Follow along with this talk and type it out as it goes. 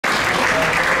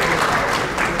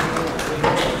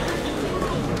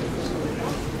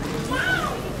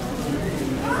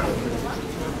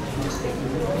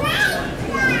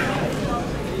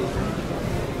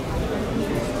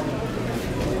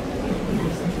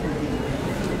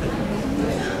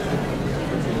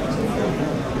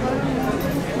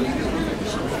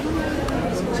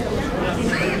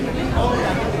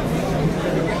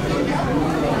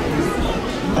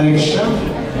Hare Krishna.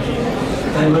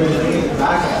 Anybody bring it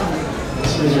back?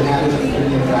 Just raise your hand if you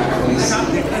bring it back, please.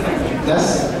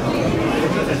 Yes? Okay.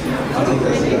 I'll take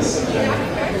that as a yes.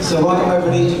 So welcome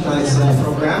everybody to tonight's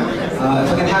program. If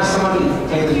I can have someone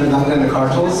play the Mridanga and the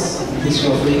Kartals, please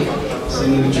feel free. So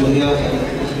maybe Julia and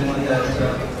anyone that,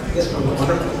 yes, Prabhu'S.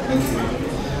 Thank you.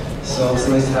 So it's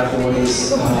nice to have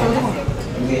devotees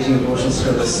engaging in devotional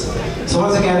service. So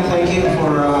once again, thank you for,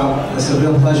 it's a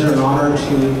real pleasure and honor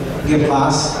to give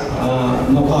class.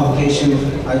 No qualification,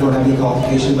 I don't have any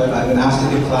qualification, but I've been asked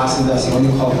to give class, and that's the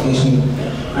only qualification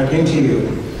I bring to you,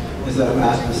 is that I'm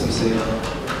asked for some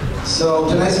seva. So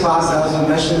tonight's class, as I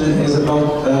mentioned, is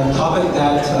about a topic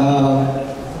that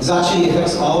actually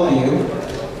affects all of you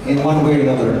in one way or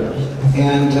another.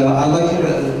 And I'd like you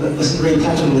to listen very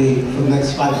attentively for the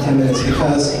next 5 to 10 minutes,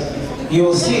 because you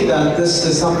will see that this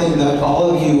is something that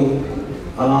all of you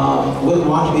would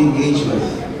want to be engaged with,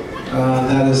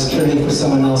 that is caring for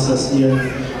someone else that's near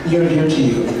and dear to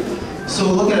you.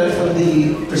 So look at it from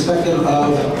the perspective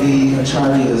of the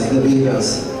Acharyas, the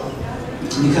Vedas.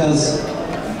 Because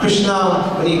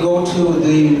Krishna, when you go to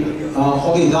the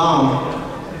Holy Dham,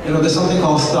 there's something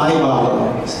called Sthai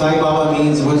Bhava. Sthai Bhava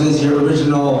means what is your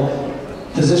original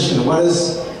position, what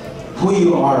is who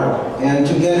you are. And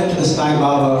to get into the Sthai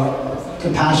Bhava,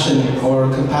 compassion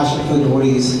or compassion for the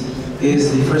devotees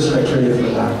is the first criteria for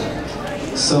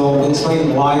that. So we'll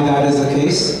explain why that is the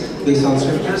case based on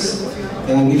scriptures.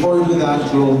 And before we do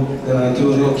that, we'll do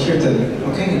a little kirtan.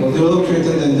 Okay, we'll do a little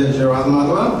kirtan and then Jairada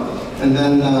Madhava, and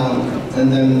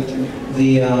then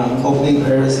the opening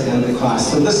prayers and the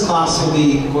class. So this class will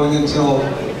be going until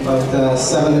about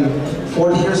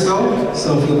 7:40 or so.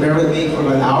 So if you'll bear with me for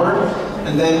about an hour.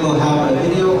 And then we'll have a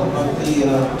video about the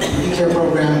V-Care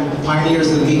program, pioneers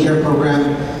of the V-Care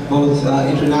program, both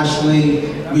internationally,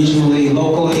 regionally,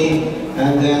 locally,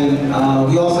 and then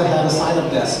we also have a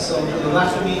sign-up desk. So to the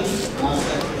left of me,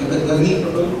 Gagneet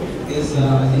Prabhu is,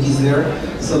 I think he's there.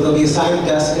 So there'll be a sign-up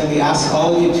desk, and we ask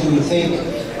all of you to think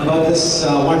about this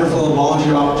wonderful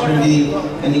volunteer opportunity,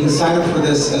 and you can sign up for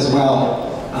this as well.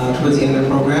 Towards the end of the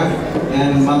program.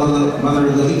 And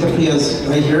Mother Lalita Priya is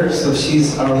right here, so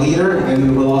she's our leader,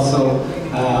 and we'll also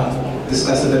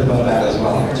discuss a bit about that as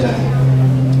well. Jen.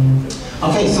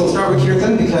 Okay, so we'll start with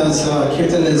Kirtan, because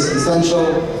Kirtan is essential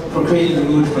for creating the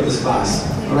mood for this class.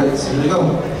 All right, so here we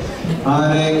go.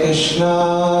 Hare Krishna,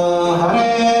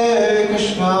 Hare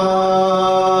Krishna,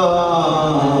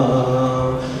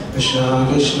 Krishna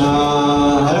Krishna,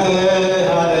 Hare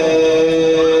Hare.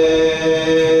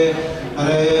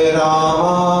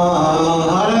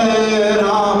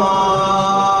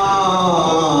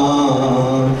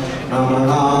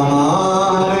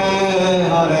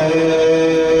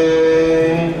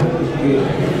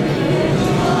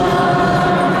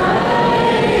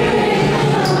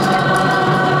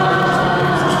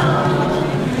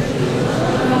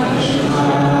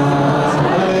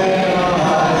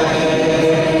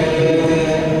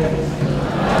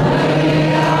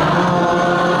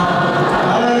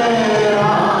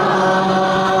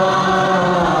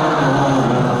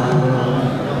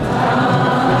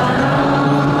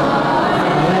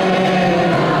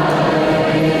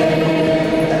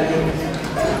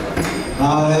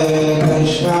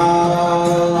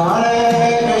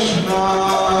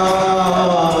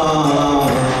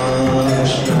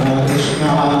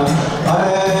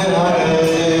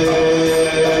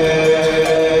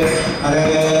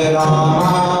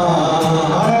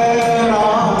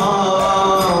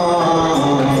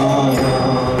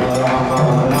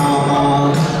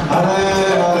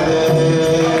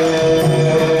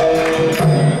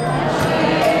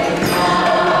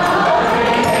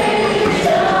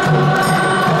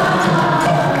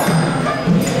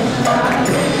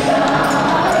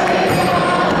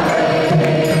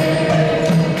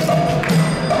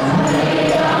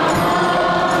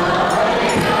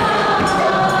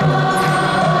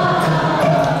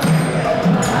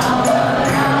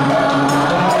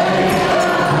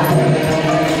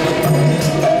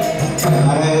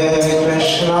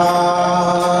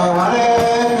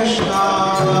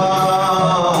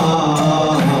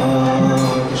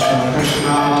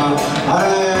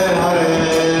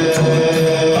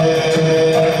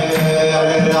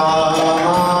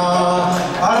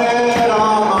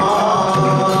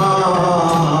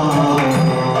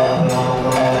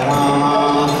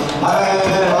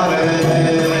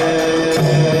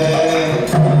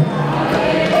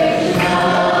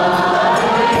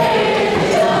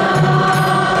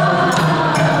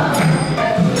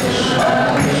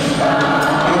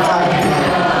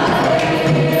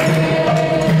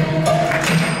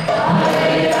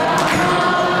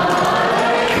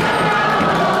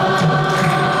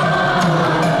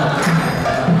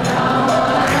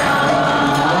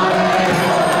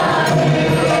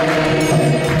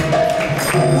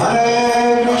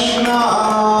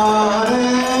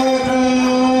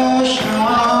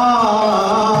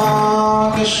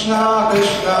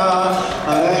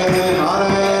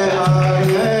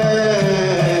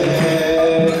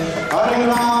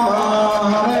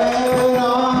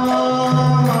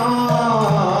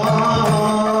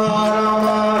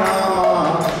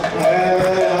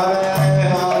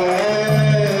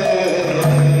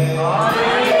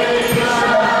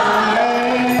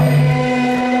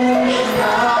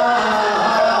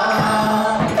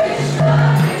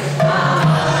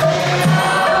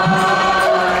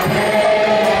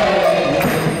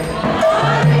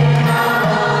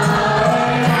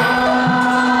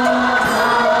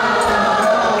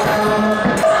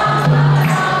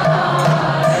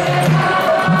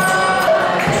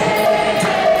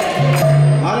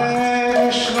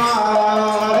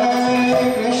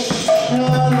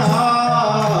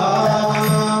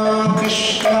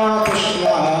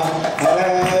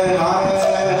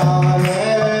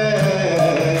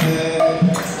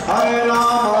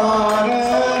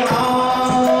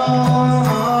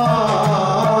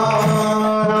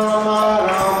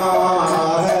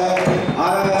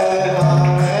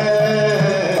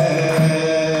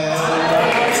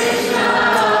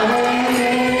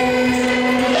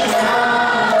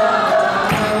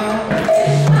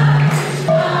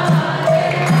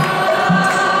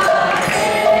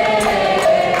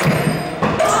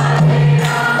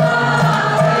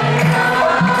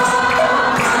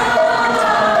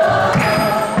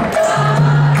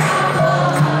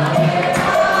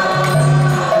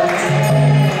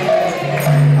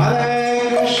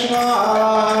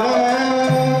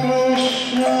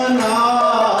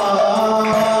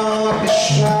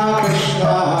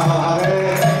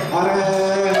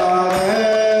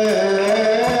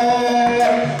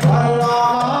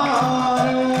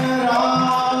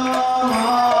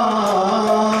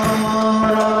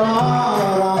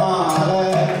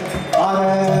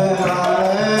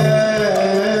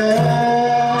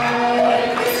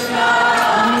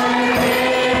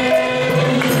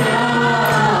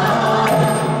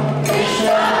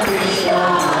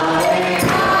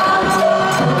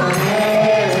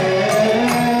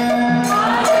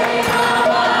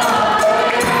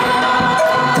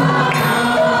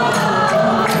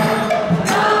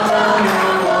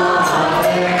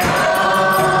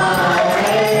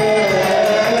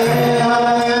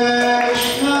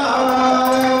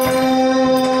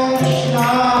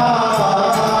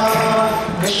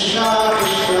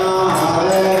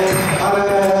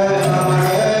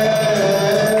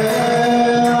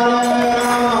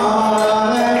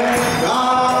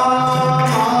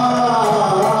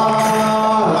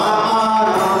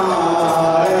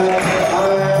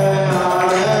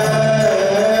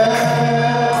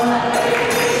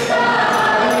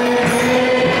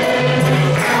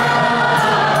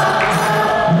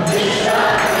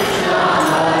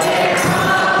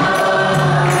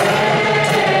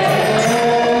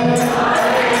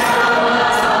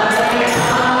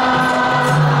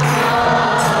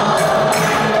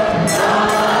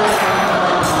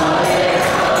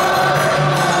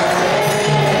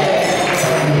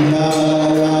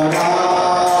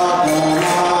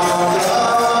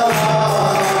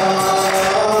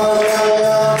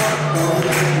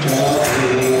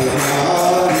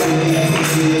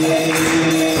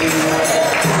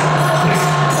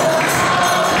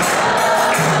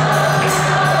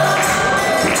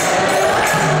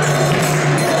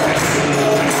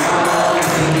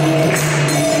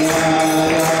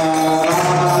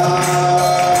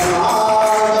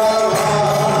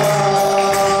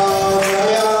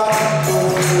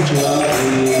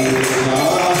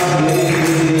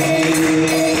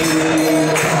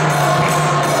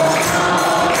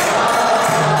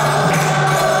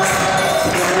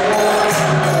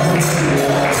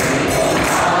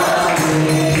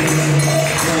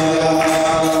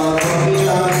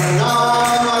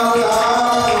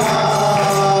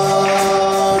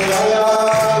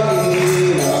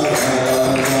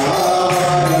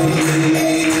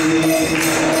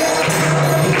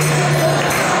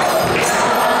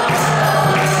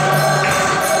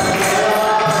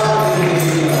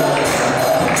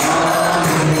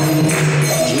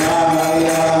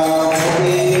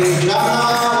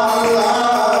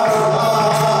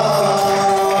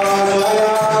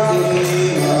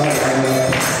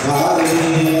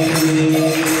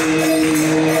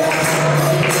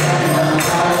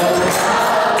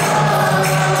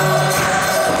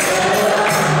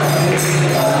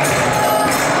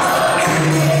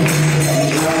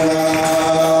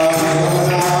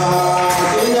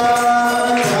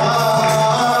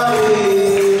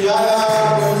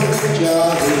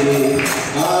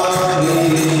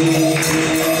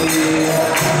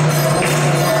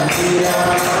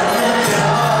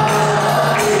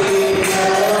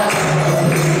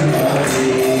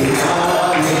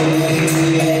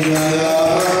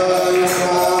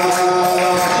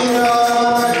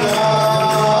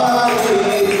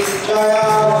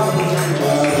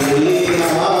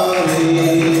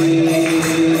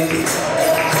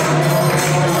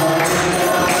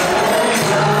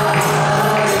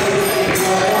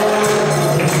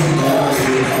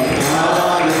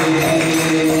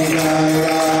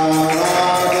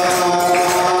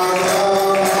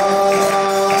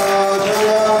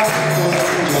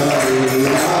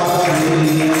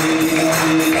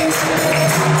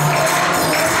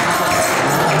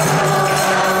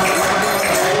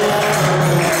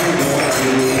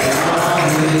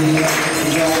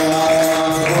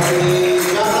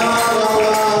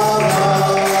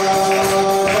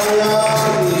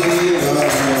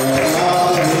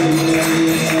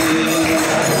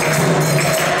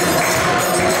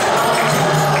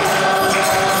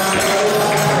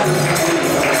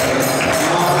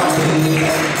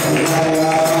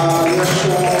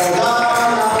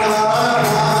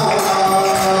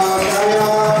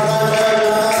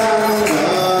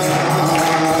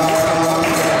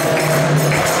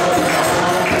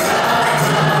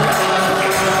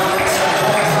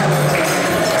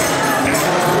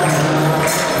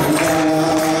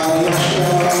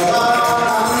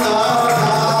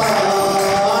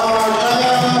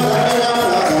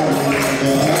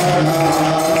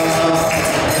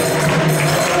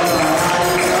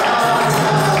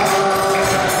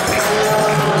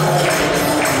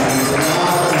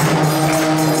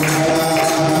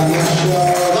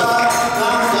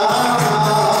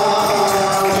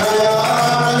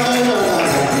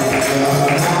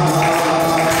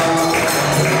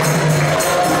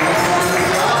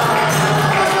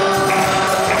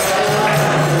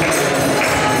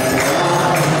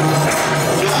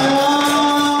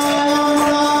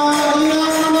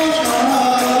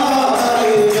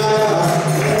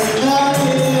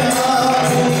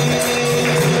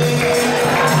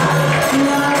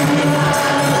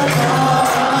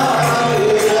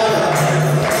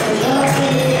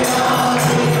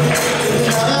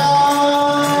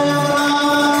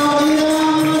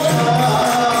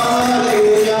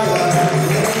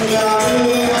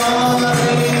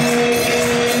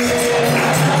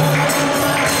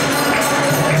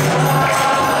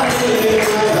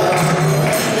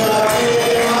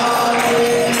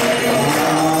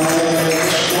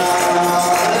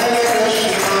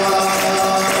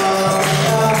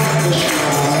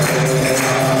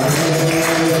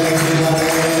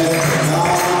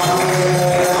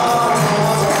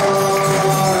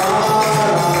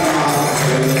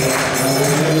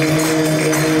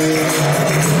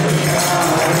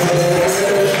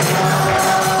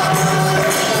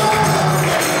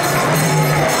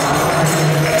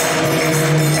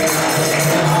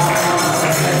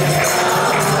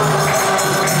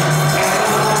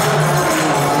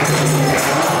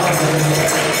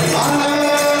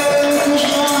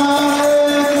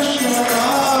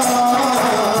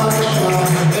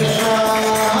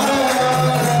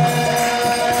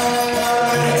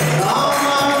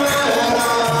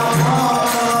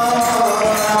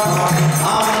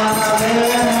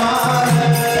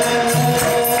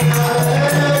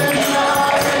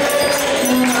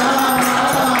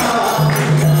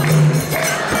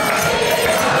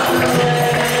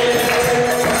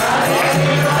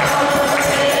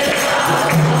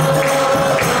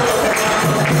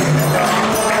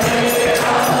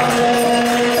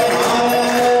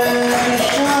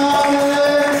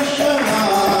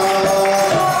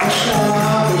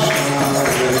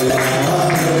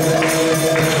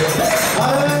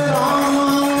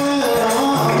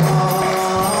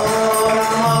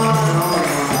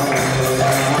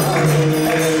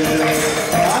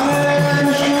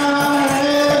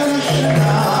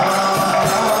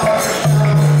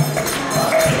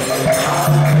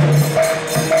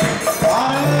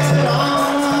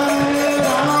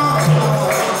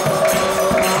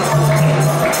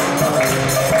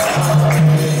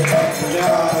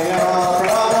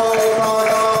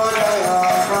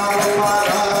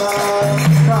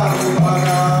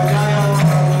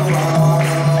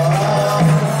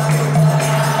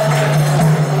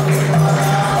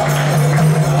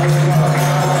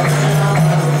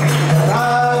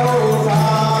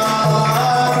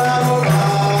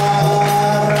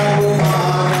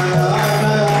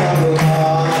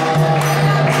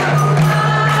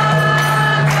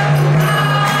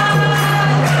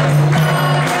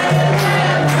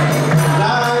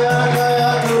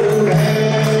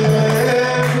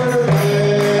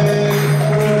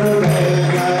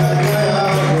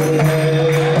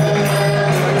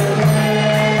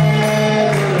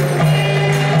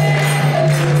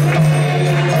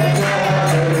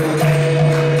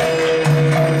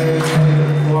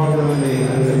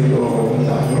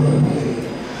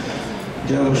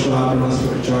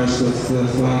 Brahmasprachaya Sutta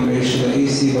Swami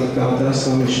A.C. Bhaktivinoda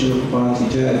Swami Srila Prabhupada Ki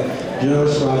Jai. General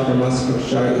Swami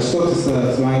Brahmasprachaya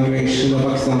Sutta Swami Srila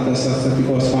Bhaktivinoda Saraswati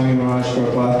Goswami Maharaj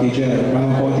Prabhupada Ki Jai.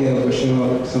 Brahmakoti Vaishnava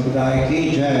Sampradaya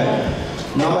Ki Jai.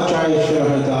 Namacharya Shri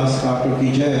Haridas Thakur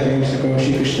Ki Jai. Prem Sakar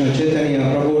Shri Krishna Chaitanya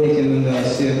Prabhu Nityananda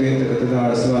Sri Advaita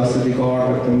Gadadhar Saraswati Gaur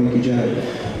Bhaktivinoda Ki Jai.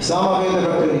 Samaveda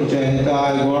Bhaktivinoda Ki Jai.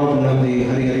 Nitai Gaur Purnamdi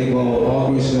Hari Hari Bol.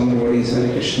 All graces and devotees Hare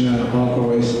Krishna. All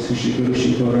glories to Shri Guru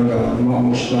Shri Gauranga.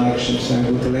 Namo Shlai Krishna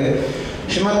Sangutale.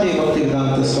 Shrimati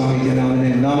Bhaktivedanta Swami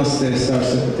Namane Namaste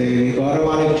Saraswati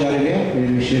Gauravani Charine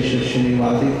Vishesha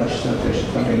Srinivadi Pashtatra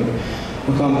Shtamini.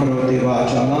 Mukam Karoti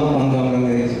Vachalam Pangam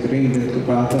Langariti Green Ditku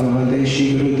Prata Mahade Shri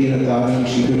Guru Dinataram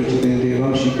Shri Guru Chaitanya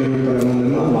Devam Shri Guru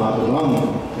Paramandana Madhavam.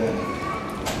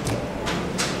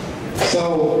 So,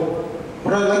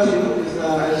 what I'd like to do is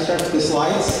I'll start with the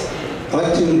slides. I'd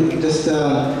like to just,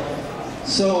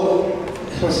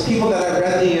 for people that have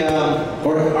read the,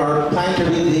 or are planning to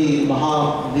read the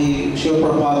Srila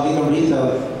Prabhupada Lila Rita,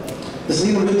 this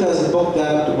Lila Rita is a book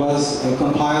that was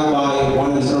compiled by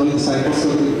one of his early disciples,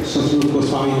 Sri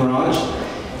Goswami Maharaj.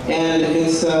 And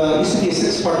it's used to be a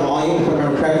 6-part volume, if I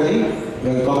remember correctly.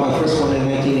 I got my first one in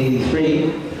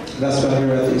 1983. That's when we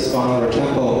were at the Iskcon or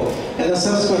temple. And then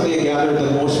subsequently I gathered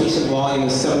the most recent volume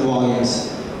is 7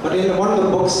 volumes. But in one of the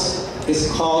books, the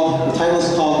title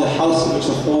is called The House in Which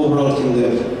the Whole World Can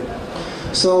Live.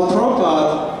 So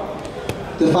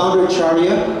Prabhupada, the founder of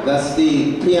Charya, that's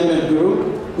the preeminent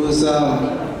guru, whose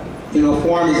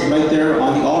form is right there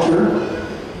on the altar.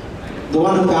 The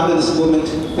one who founded this movement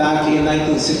back in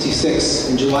 1966,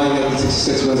 in July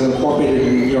 1966, was incorporated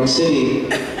in New York City.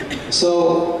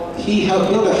 So he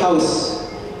built a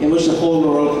house in which the whole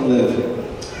world can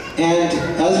live. And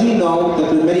as we know,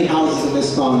 that there are many houses in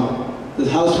Iskcon. There's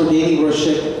a house for daily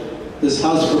worship, there's a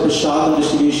house for prasadam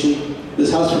distribution,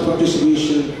 there's a house for book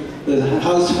distribution, there's a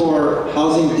house for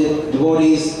housing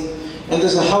devotees, and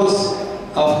there's a house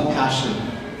of compassion.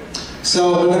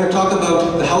 So we're going to talk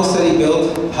about the house that he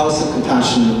built, House of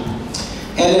Compassion.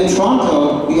 And in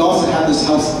Toronto, we also have this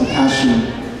House of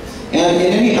Compassion. And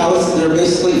in any house, there are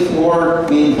basically 4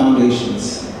 main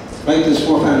foundations. Right, there's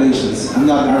 4 foundations. I'm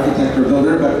not an architect or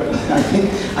builder, but I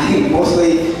think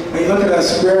mostly, when you look at a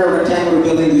square or rectangular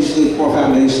building, usually 4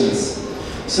 foundations.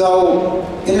 So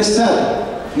it is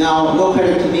said, now no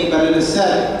credit to me, but it is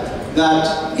said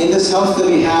that in this house that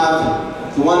we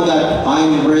have, the one that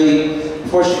I'm very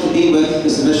fortunate to be with,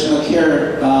 this Vishnu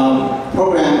Care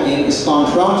program in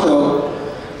Iskcon, Toronto,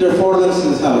 there are 4 limbs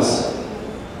in this house.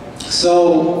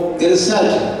 So it is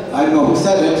said, I don't know who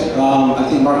said it, I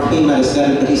think Mark Queen might have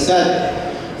said it, but he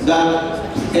said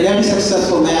that in every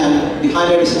successful man,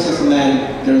 behind every successful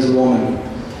man, there is a woman.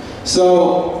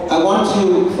 So I want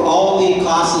to, for all the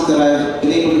classes that I've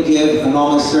been able to give and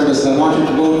all my service, I want to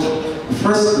devote the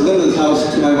first limb of this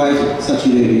house to my wife,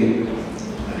 Sachi Devi.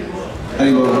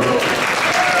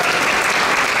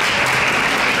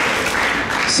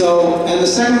 So, and the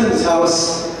second limb of this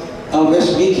house,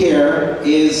 which we care,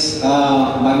 is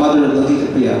my mother,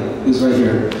 Lalita Priya, who's right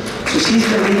here. So she's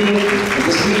been leading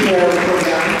this We Care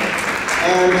program,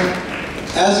 and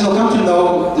as you'll come to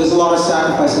know, there's a lot of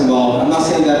sacrifice involved. I'm not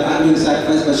saying that I'm doing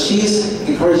sacrifice, but she's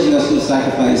encouraging us to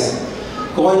sacrifice.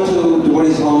 Going to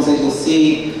devotees' homes, as you'll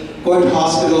see, going to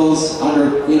hospitals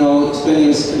under,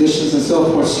 strenuous conditions and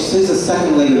so forth. She sees the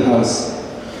second leg of the house.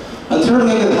 The third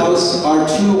leg of the house are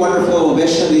 2 wonderful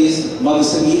Vaishnavis, Mother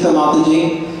Sangeeta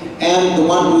Mataji, and the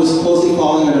one who is closely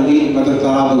following her lead, Mother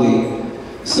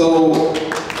Taravali. So,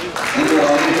 and they're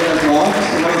all here as well.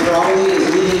 So Mother Taravali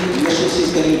is leading the mission.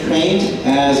 She's getting trained,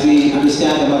 as we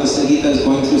understand that Mother Sangeeta is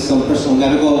going through some personal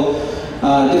medical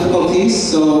difficulties.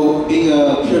 So, being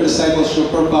a pure disciple of Srila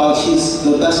Prabhupada, she's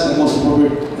the best and most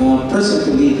appropriate person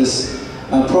to lead this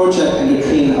project and to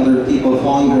train other people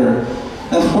following her.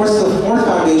 And of course, the 4th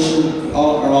foundation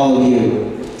are all of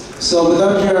you. So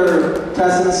without your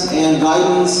presence and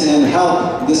guidance and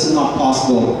help, this is not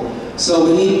possible. So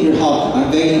we need your help.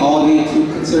 I'm begging all of you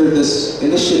to consider this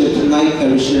initiative tonight that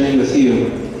we're sharing with you.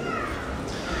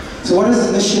 So what is this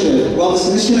initiative? Well, this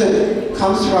initiative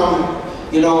comes from,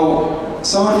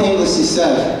 someone famously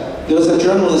said, there was a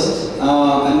journalist,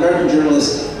 an American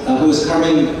journalist, who was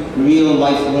covering real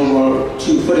life World War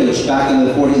II footage back in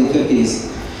the 40s and 50s.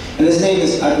 And his name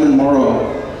is Edmund Morrow.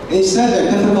 And he said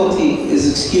that difficulty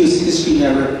is excused, history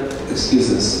never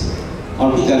excuses.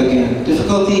 I'll repeat that again.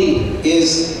 Difficulty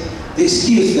is the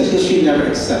excuse that history never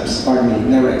accepts,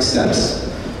 never accepts.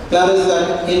 That is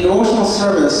that in devotional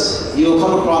service, you will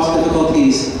come across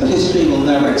difficulties, but history will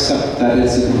never accept that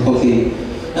it's a difficulty.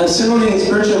 And similarly in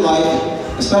spiritual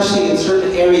life, especially in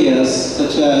certain areas,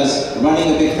 such as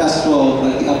running a big festival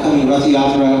like the upcoming Rath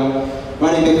Yatra,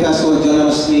 running a big festival at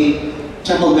Janmashtami,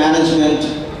 temple management,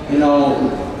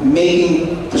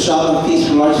 making prashadam feasts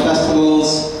for large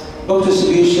festivals, book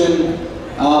distribution,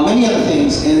 many other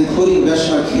things, including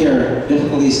Vaishnava care,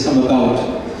 difficulties come about.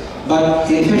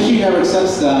 But if Krishna never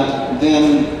accepts that,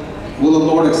 then will the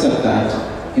Lord accept that?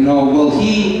 Will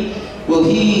he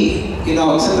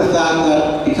accept the fact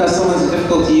that because someone's a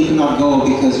difficulty, you cannot go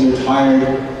because you're tired,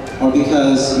 or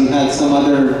because you had some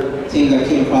other thing that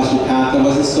came across your path that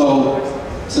wasn't so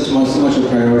much a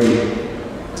priority.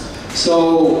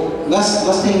 So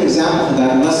let's take an example of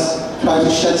that, and let's try to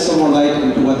shed some more light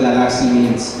into what that actually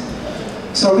means.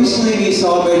 So recently we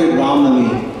celebrated Ram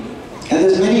Navami, and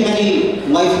there's many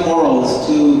life morals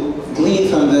to glean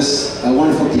from this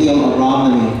wonderful tale of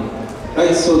Ram Navami.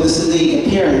 Right, so this is the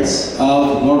appearance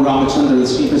of Lord Ramachandra, the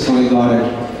Supreme Personality of Godhead.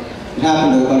 It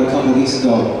happened about a couple of weeks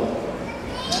ago.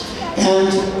 And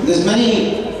there's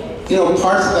many,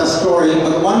 parts of that story,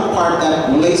 but one part that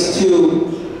relates to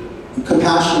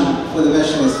compassion for the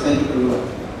Vaishnavas. Thank you.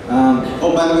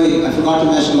 Oh, by the way, I forgot to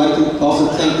mention, I'd like to also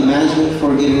thank the management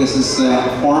for giving us this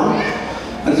forum.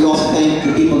 I'd like to also thank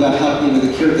the people that helped me with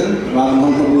the kirtan, Radha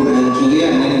Mohan Prabhu and Julia,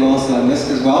 and anyone else that I missed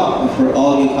as well, and for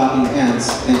all of you clapping your hands.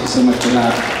 Thank you so much for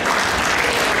that.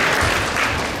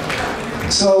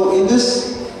 So in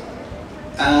this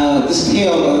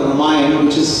tale of the Ramayana,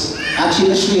 which is actually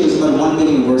initially it was about 1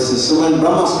 billion verses. So when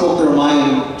Brahma spoke the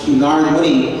Ramayana to Narada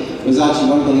Muni, it was actually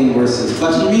 1 billion verses.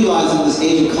 But he realized in this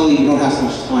age of Kali, we don't have so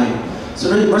much time. So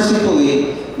very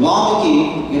mercifully,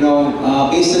 Valmiki,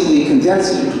 basically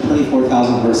condensed it into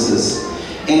 24,000 verses,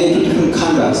 and into different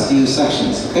khandas, these are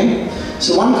sections, okay?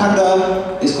 So one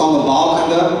khanda is called the Bal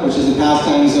Khanda, which is the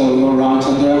pastimes of Lord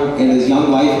Ramachandra in his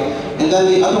young life, and then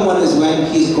the other one is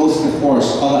when he goes to the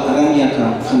forest, called the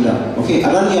Aranyaka Khanda. Okay,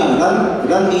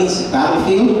 Aran means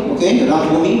battlefield, okay?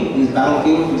 Ranbhumi means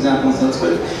battlefield, for example, in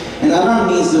Sanskrit, and Aran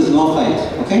means there's no fight,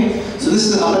 okay? So this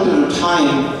is up at a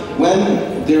time when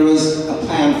there was a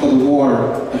plan for the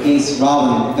war against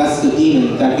Ravan. That's the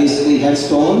demon that basically had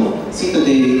stolen Sita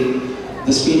Devi,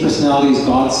 the Supreme Personality is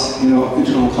God's,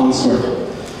 original consort.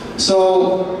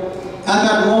 So at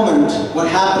that moment, what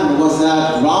happened was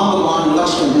that Ram, Bhagwan, and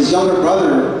Lakshman, his younger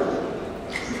brother,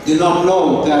 did not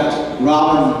know that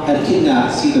Ravan had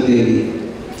kidnapped Sita Devi.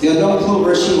 They had no clue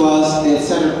where she was. They had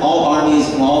sent all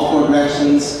armies in all 4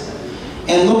 directions,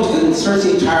 and looked and searched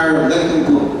the entire length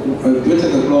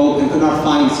of the globe and could not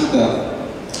find Sita.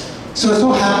 So it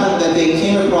so happened that they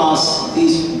came across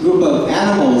these group of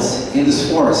animals in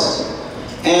this forest.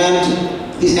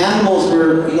 And these animals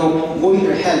were, moving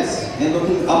their heads and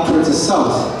looking up towards the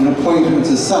south, pointing towards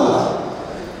the south.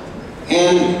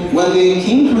 And when they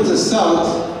came towards the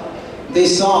south, they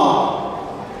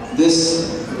saw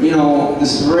this,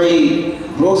 this very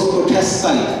gross, grotesque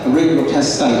sight, a very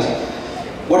grotesque sight.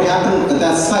 What happened at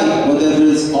that site was that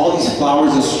there's all these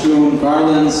flowers are strewn,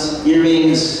 garlands,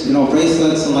 earrings,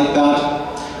 bracelets and like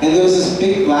that. And there was this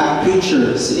big black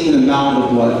creature sitting in a mound of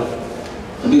blood.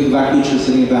 A big black creature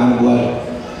sitting in a mound of blood.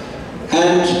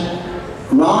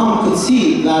 And Ram could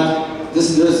see that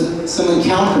there's some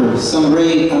encounter, some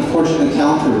very unfortunate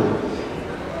encounter.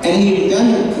 And he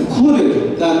then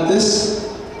concluded that this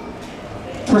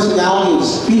personality of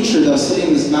this creature that was sitting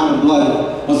in this mound of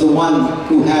blood was the one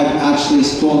who had actually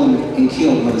stolen and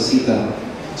killed Mother Sita.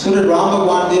 So what Ram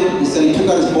Bhagwan did is that he took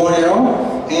out his bow and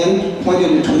arrow and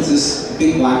pointed it towards this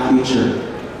big black creature.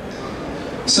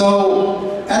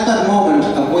 So at that moment,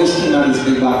 a voice came out of this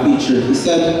big black creature. He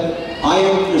said, "I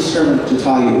am your servant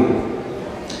Jatayu.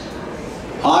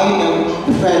 I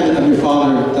am the friend of your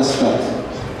father Dashrath.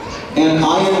 And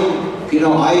I am,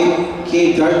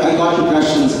 I got your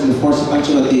directions in the forest of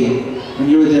Panchavati when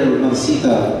you were there with Mother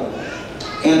Sita.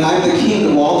 And I'm the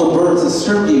king of all the birds that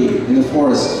served you in the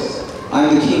forest.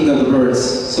 I'm the king of the birds.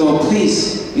 So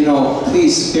please,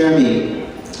 please spare me."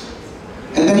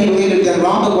 And then he related that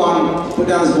Ram Bhagwan put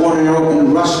down his bow and arrow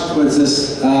and rushed towards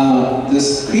this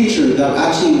creature that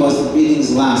actually was the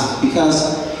breathing's last.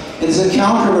 Because in his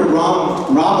encounter with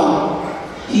Ravan,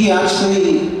 he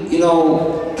actually,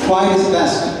 tried his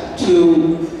best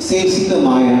to save Sita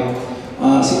Mai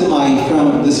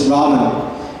from this Ravan.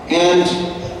 And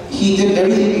he did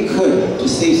everything he could to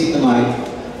save Sita Mai.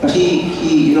 But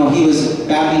he was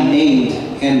badly maimed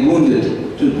and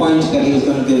wounded to the point that he was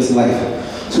going to give his life.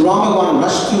 So Ram Bhagwan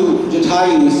rushed to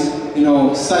Jatayu's,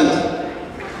 site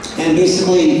and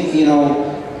basically,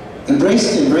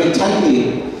 embraced him very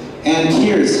tightly. And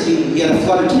tears, he had a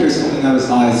flood of tears coming out of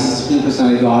his eyes. This is the Supreme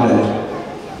Personality of Godhead.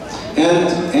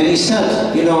 And he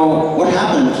said, what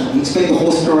happened? He explained the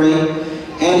whole story.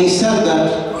 And he said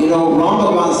that, Ram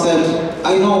Bhagwan said,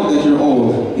 I know that you're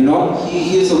old,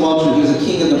 He is a vulture, he was a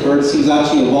king of the birds, he was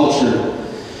actually a vulture.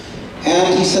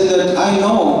 And he said that, I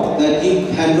know that you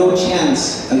had no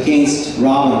chance against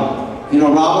Ravan.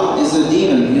 Ravan is a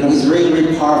demon, he's a very,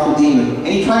 very powerful demon. And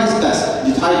he tried his best,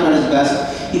 Jatayu tried his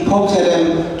best. He poked at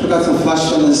him, took out some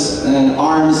flesh from his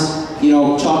arms,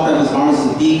 chopped out his arms,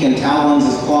 his beak and talons,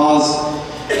 his claws.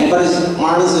 But his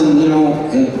arms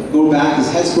and, grow back, his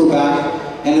heads grow back.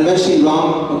 And eventually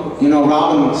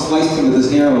Ravan sliced him with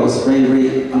his arrows very,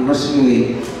 very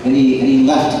unmercifully, and he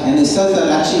left. And it says that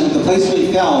actually the place where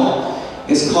he fell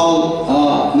is called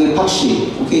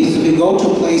Lipakshi. Okay, so if you go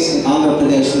to a place in Andhra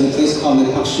Pradesh, there's a place called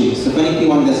Lipakshi. So if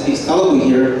anyone that speaks Telugu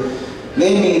here,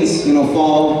 Lay means,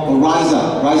 fall or rise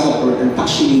up, and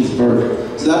Pakshi means bird.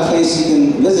 So that place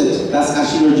you can visit, that's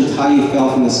actually where Jatayu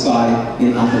fell from the sky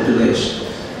in Andhra Pradesh.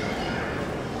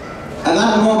 At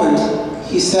that moment,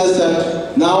 he says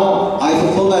that, now I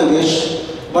fulfill my wish,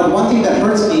 but one thing that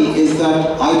hurts me is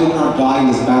that I did not die in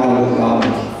this battle with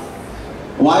Ravan.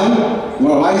 Why?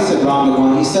 Well, why said Ram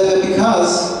Bhagwan? He said that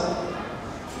because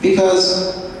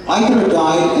I could have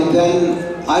died and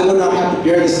then I would not have to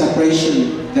bear the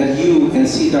separation that you and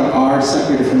Sita are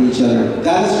separated from each other.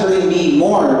 That is hurting me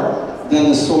more than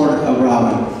the sword of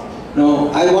Ravan. No,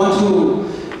 I want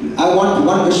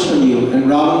one wish from you. And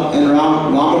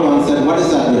Ram Bhagwan said, what is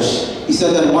that wish? He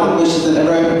said that one wish is that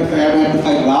if I ever have to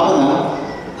fight Ravana,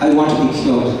 I want to be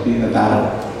killed in the battle.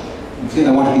 Okay,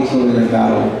 I want to be killed in a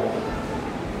battle.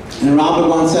 And Ram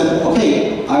Bhagwan said,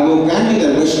 okay, I will grant you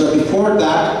that wish, but before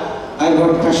that, I have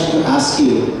one question to ask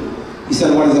you. He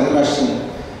said, what is that question?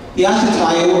 He asked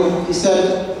Jatayu, he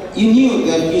said, you knew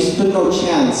that you stood no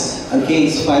chance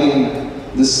against fighting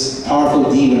this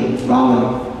powerful demon,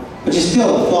 Ravan, but you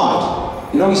still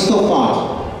fought. You still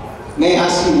fought. May I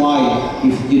ask you why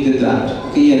you did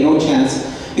that? Okay, you had no chance.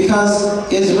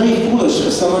 Because it is very foolish for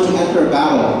someone to enter a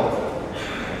battle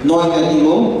knowing that he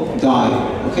will die,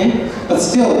 okay? But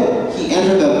still, he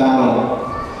entered that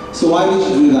battle. So why did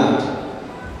you do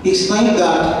that? He explained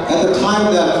that at the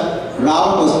time that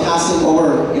Ravan was passing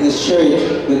over in his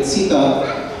chariot with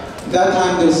Sita, that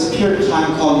time there was a period of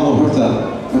time called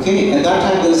Muhurta, okay? At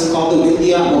that time it was called the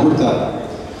Vindhya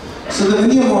Muhurta. So the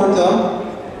Vindhya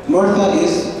Muhurta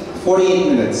is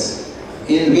 48 minutes.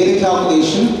 In Vedic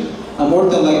calculation, a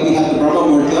Muhurta, like we have the Brahma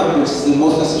Muhurta, which is the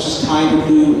most auspicious time to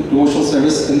do devotional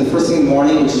service in the first thing in the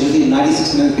morning, which is usually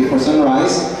 96 minutes before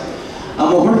sunrise. A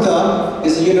Muhurta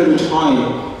is a unit of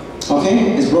time,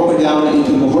 okay? It's broken down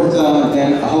into Muhurta,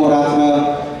 then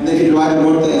Ahoratra, and then if you divide a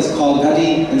Muhurta, it's called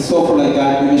Gati, and so forth like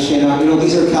that, Vimishena.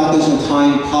 These are calculation of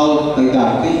time, how like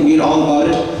that, okay? You can read all about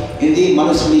it in the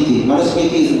Manusmriti.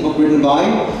 Manusmriti is a book written by,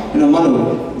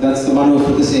 Manu. That's the Manu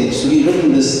for this age. So he's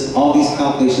written all these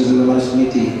calculations in the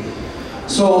Manusmriti.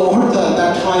 So Muhurta at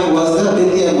that time was the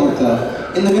Vindhya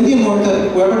Muhurta. In the Vindhya Muhurta,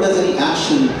 whoever does any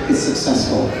action is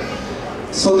successful.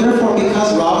 So therefore,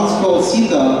 because Ravan stole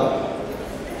Sita,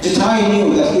 Jatayu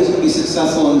knew that he was going to be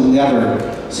successful in his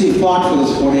endeavor. So he fought for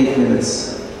those 48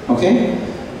 minutes. Okay?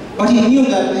 But he knew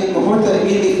that the Muhurta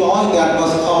immediately following that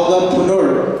was called the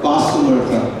Punarvasu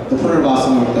Muhurta. The Punarvasu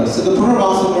Muhurta. So the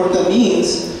Punarvasu Muhurta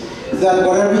means that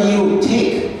whatever you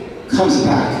take comes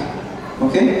back.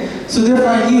 Okay? So therefore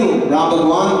I knew, Ram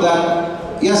Bhagwan,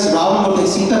 that yes, Ravan will take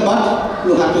Sita, but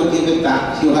you'll have to give it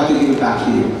back. He'll have to give it back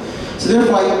to you. So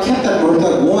therefore I kept that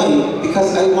Muhurta going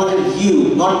because I wanted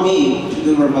you, not me, to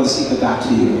deliver Mother Sita back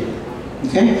to you.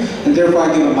 Okay? And therefore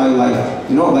I give up my life.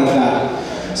 Like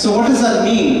that. So what does that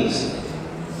mean?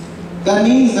 That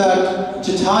means that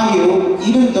Jatayu,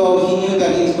 even though he knew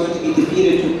that he was going to be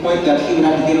defeated to the point that he would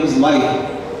have to give his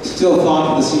life, still fought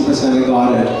for the Supreme Personality of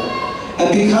Godhead. And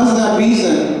because of that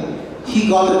reason, he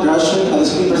got the darshan of the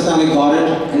Supreme Personality of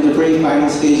Godhead in the very final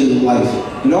stage of life.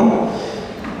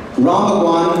 Ram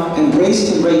Bhagwan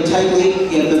embraced him very tightly.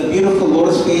 He had the beautiful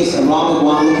lotus face of Ram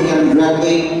Bhagwan looking at him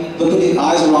directly, looking at the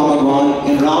eyes of Ram Bhagwan,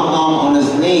 and Ram Nam on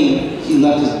his name, he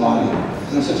left his body.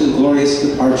 Such a glorious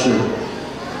departure.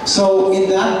 So in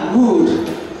that mood,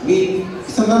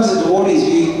 sometimes as devotees,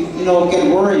 we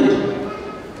get worried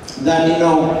that,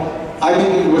 I've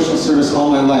been doing devotional service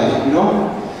all my life,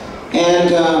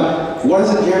 and what is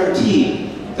a guarantee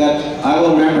that I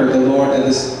will remember the Lord at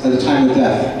the time of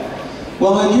death?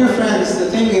 Well, my dear friends, the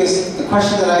thing is, the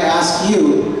question that I ask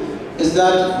you is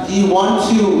that do you want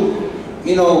to,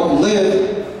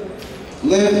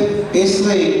 live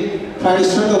basically trying to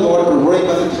serve the Lord but worrying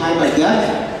about the time of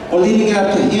death, or leaving it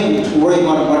up to Him to worry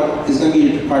about what is going to be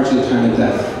your departure at the time of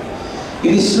death?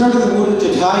 If you serve the mood of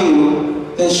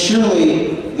Jatayu, then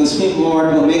surely the Supreme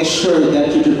Lord will make sure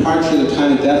that your departure at the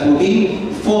time of death will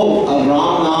be full of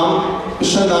Ram Nam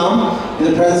Krishna Nam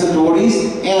in the presence of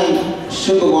devotees, and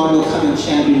Shiva Bhagavan will come and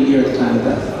chant your ear at the time of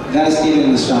death. That is stated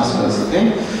in the Shastras,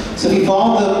 okay? So if you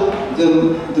follow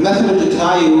the method of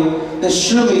Jatayu, then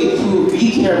surely through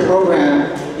V-Care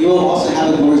program, you will also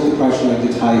have a glorious departure like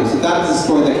Jatayu. So that is the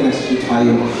story that connects to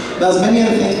Jatayu. Now there's many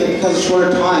other things, but because of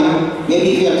shorter time,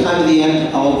 maybe if you have time at the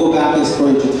end, I'll go back to the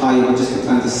story of Jatayu, but just to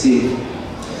plan to see.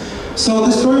 So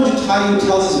the story of Jatayu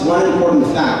tells us one important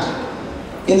fact.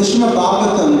 In the Srimad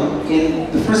Bhagavatam,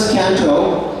 in the first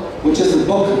canto, which is the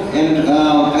book, and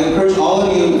I encourage all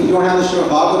of you, if you don't have the Srimad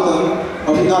Bhagavatam,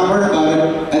 or if you've not heard about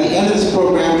it, at the end of this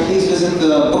program, please visit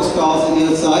the bookstalls on the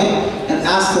outside and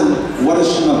ask them, what is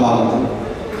Srimad Bhagavatam?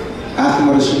 Ask them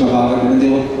what is Srimad Bhagavatam, and they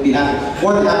will be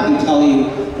more than happy to tell you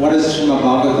what is Srimad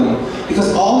Bhagavatam.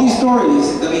 Because all these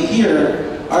stories that we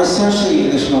hear are essentially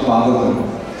in the Srimad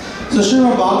Bhagavatam. So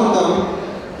Srimad Bhagavatam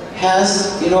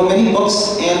has, many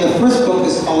books, and the first book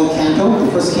is called a canto,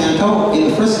 the first canto. In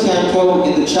the first canto,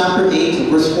 in the chapter 8,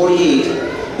 verse 48,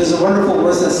 there's a wonderful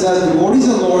verse that says, the devotees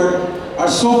of the Lord are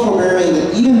so forbearing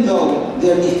that even though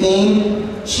they're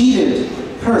defamed, cheated,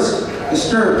 cursed,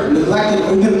 disturbed, neglected,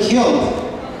 or even killed,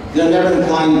 they're never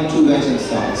inclined to avenge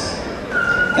themselves.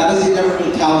 That is, they never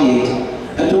retaliate.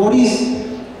 A devotee's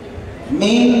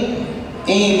main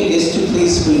aim is to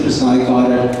please Supreme Personality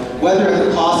Godhead, whether at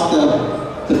the cost of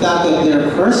the fact that they're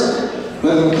cursed,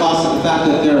 whether at the cost of the fact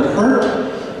that they're hurt,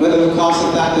 whether at the cost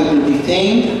of the fact that they're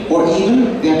defamed, or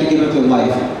even they have to give up their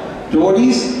life.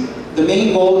 Devotees, the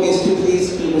main goal is to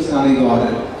please Supreme Personality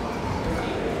Godhead.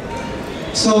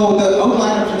 So the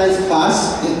outline of tonight's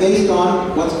class is based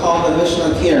on what's called the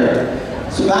Misra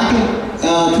care. So back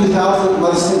in 2000,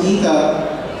 Mother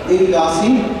Sangeeta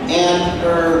Devidasi and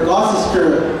her god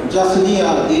sister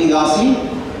Jasuniya Devidasi,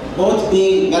 both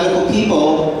being medical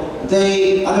people,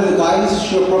 they, under the guidance of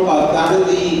Srila Prabhupada, founded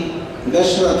the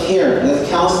Vaishnava Care, that's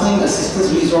counseling,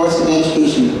 assistance, resource, and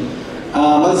education.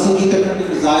 Mother Sangeeta currently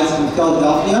resides in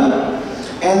Philadelphia,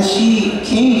 and she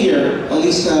came here at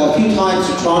least a few times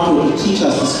to Toronto to teach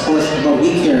us this course about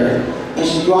WeCare, and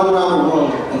she's gone around the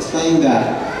world explaining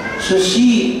that. So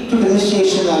she took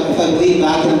initiation, if I believe,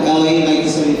 back in LA in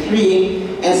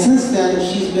 1973, and since then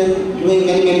she's been doing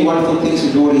many, many wonderful things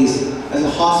for devotees as a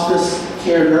hospice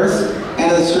care nurse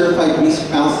and as a certified Misra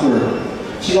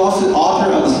counselor. She's also the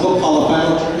author of this book called The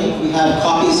Final Journey. We have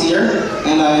copies here,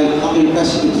 and I humbly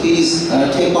request you to please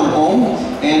take one home.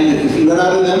 And if you run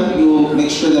out of them, you will make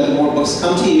sure that more books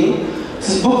come to you.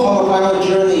 This book called The Final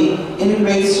Journey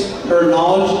integrates her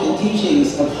knowledge and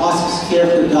teachings of hospice care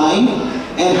for dying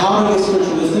and how to get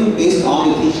spiritual wisdom based on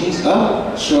the teachings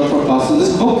of Srila Prabhupada. So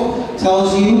this book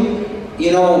tells you,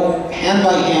 hand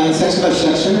by hand, section by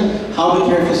section, how to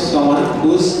care for someone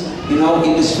who's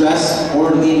in distress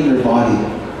or leaving their body.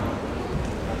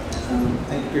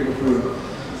 Thank you for your food.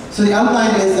 So the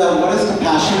outline is what is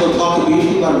compassion. We'll talk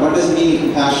briefly about what does mean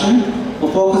compassion.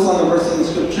 We'll focus on the verses in the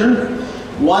scripture.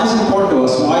 Why is it important to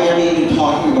us? Why are we even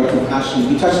talking about compassion?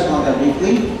 We touched upon that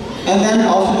briefly. And then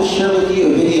also to share with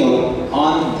you a video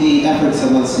on the efforts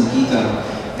of Mother Sangeeta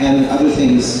and other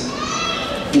things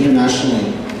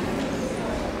internationally.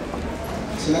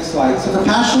 So next slide. So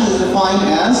compassion is defined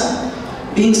as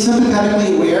being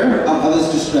sympathetically aware of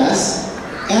others' distress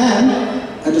and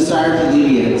a desire to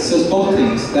alleviate it. So it's both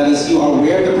things. That is, you are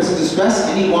aware of the person's distress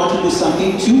and you want to do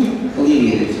something to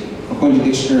alleviate it, according to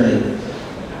the dictionary.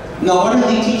 Now, what do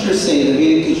the teachers say, the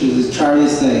Vedic teachers, the Acharyas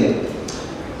say?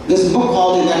 There's a book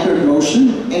called The Nectar of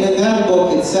Devotion, and in that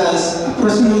book it says a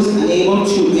person who is unable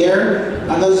to bear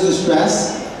another's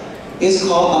distress is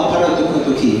called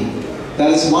aparadukatuki.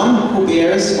 That is one who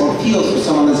bears or feels for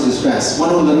someone's distress, one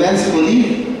who laments for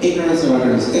the ignorance of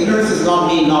others. Ignorance does not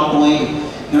mean not knowing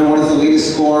what is the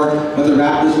latest score, whether the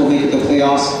Raptors will make it to the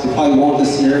playoffs. They probably won't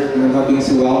this year, they're not doing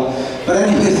so well. But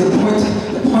anyways,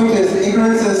 the point is,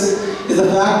 ignorance is the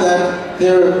fact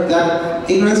that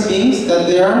ignorance means that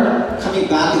they are coming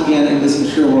back again in this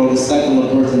material world, this cycle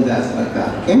of birth and death, like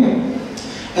that, okay?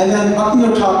 And then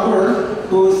Bhaktivinoda Thakur,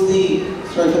 who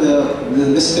is sorry for the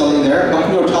misspelling there,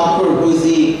 Bhaktivinoda Thakur, who is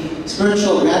the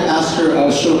spiritual grandmaster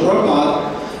of Srila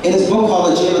Prabhupada, in his book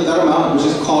called the Jiva Dharma, which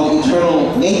is called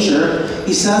Eternal Nature,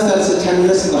 he says that it's the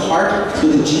tenderness of the heart to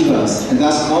the jivas, and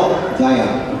that's called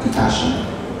daya, or compassion.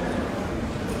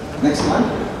 Next slide.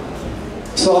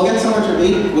 So I'll get someone to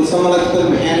read. Would someone like to put up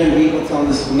your hand and read what's on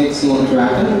this makes it a little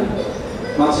interactive?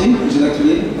 Matsi, would you like to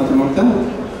read? Mother Martha?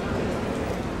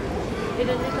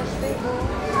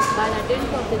 By the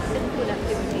dint of his sinful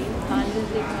activity,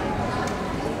 abundantly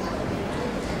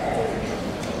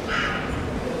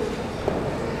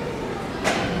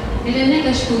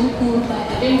Hiranyakashipu, who by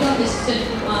the dint of his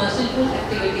sinful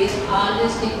activities,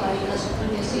 always defying the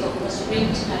supremacy of the supreme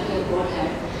personality of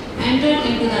Godhead, entered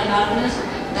into the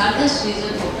darkest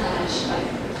region of the hellish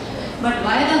life. But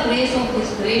by the grace of his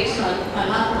great son,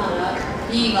 Allah Maharaj,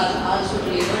 he was also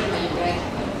delivered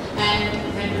and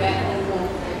went back to home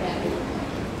and back to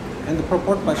home. And the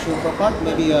purport by Srila Prabhupada,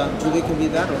 maybe Julie can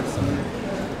read that or someone.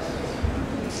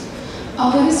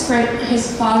 Although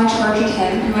his father tortured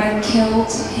him and would have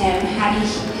killed him had he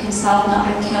himself not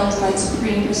been killed by the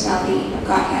Supreme Personality of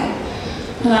Godhead,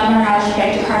 Prahlad Maharaj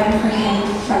begged pardon for him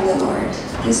from the Lord.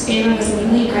 This favor was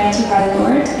immediately granted by the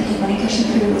Lord, and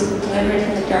Hiranyakashipu was delivered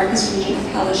from the darkest region of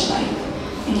hellish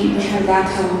life, and he returned back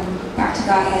home, back to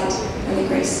Godhead, by the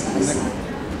grace of his Son.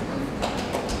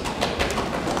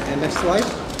 And next slide.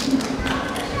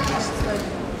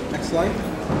 Next slide.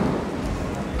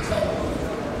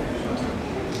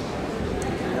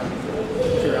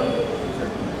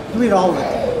 Read all of it.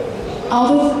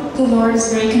 Although the Lord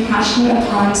is very compassionate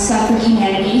upon suffering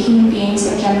humanity, human beings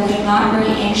are generally not very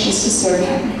anxious to serve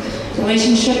Him. The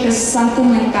relationship is something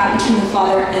like that between the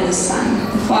Father and the Son.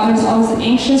 The Father is always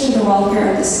anxious for the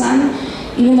welfare of the Son,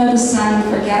 even though the Son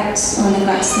forgets or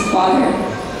neglects the Father.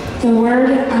 The word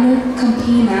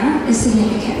anukampina is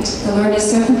significant. The Lord is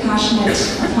so compassionate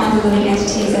upon the living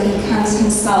entities that He comes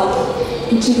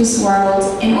Himself into this world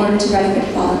in order to benefit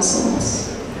fallen souls.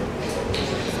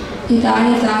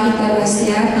 Hidayata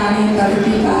hitavasya nani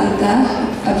bhavati vada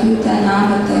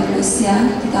abhutanamatanasya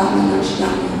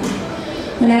hidamanamshdana.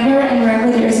 Whenever and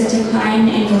wherever there is a decline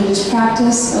in religious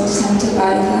practice, O descendant of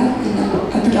Bharata, and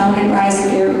a predominant rise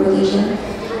of your religion,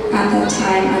 at that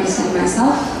time I descend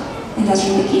myself. And that's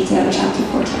from the Gita, chapter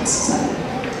 4, text 7.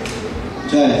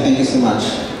 Jai, thank you so much.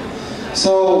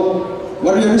 So,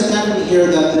 what we understand from here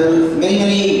that there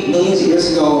many millions of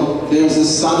years ago, there was a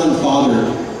son and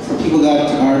father. For people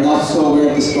that are not so aware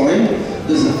of the story,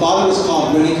 the father was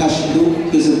called Hiranyakashipu.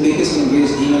 He was the biggest and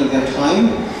greatest demon at that time.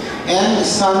 And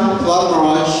his son, Prahlad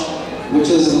Maharaj, which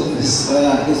is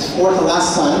his fourth and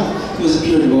last son, he was a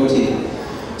pure devotee.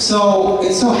 So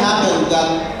it so happened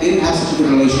that they didn't have such a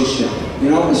good relationship. You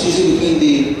know, it's usually between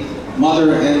the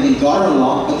mother and the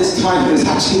daughter-in-law, but this time it was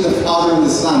actually the father and the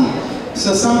son.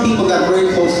 So some people got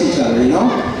very close to each other, you know?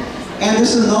 And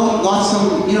this is not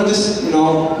some, just,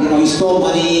 you stole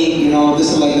money,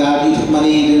 this and like that, you took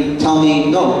money, you didn't tell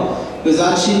me. No. It was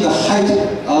actually the height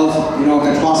of,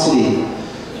 atrocity.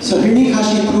 So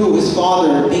Hiranyakashipu, his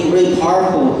father, being very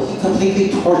powerful, he completely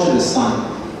tortured his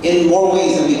son in more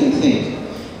ways than we can think.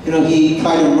 He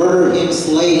tried to murder him,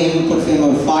 slay him, put him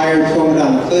on fire, throw him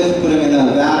down a cliff, put him in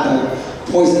a vat of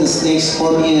poisonous snakes,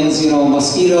 scorpions,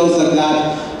 mosquitoes like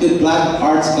that, did black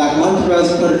arts, black mantras,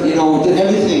 did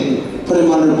everything. Put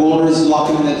him under boulders, lock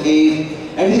him in a cave,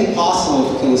 everything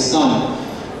possible to kill his son.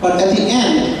 But at the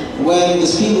end, when the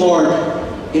Supreme Lord,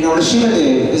 Nrsimha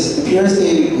Day, his appearance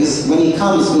day is when he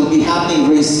comes, will be happening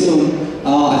very soon.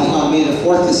 I think on May the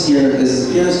 4th this year is his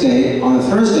appearance day, on a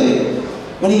Thursday.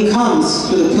 When he comes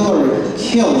to the pillar,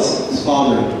 he kills his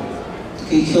father.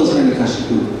 He kills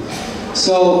Hiranyakashipu.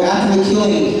 So after the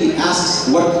killing, he asks,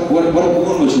 what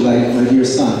boon would you like, my dear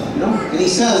son? And he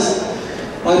says,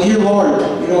 my dear Lord,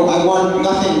 I want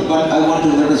nothing but I want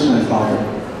deliverance from my father.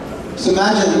 So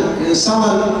imagine,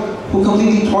 someone who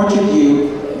completely tortured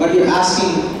you, but you're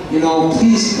asking,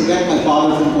 please prevent my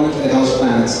father from going to the hellish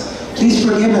planets. Please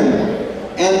forgive him,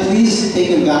 and please take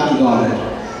him back to Godhead.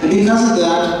 And because of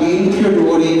that, being a pure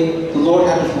devotee, the Lord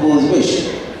had to fulfill his wish.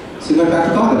 So he went back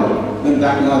to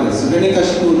Godhead. So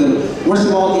Hiranyakashipu, the worst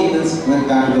of all demons, went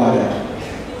back to Godhead.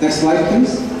 Next slide,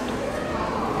 please.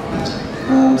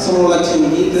 Someone would like to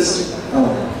read this? Oh,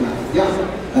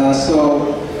 yeah.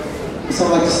 So, would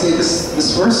someone like to say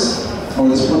this verse, or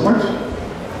this purport?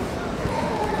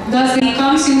 Thus he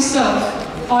comes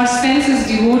himself, or sends his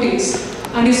devotees,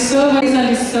 and his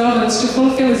servants to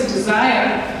fulfill his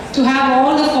desire, to have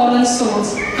all the fallen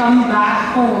souls come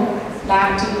back home,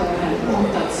 back to Godhead. Om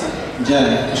Tat Sat.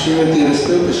 Jai. Shrimati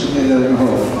Rastu, Shrimati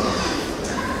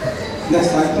Rastu. Next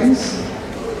slide, please.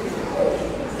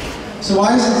 So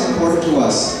why is this important to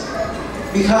us?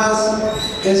 Because,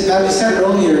 as we said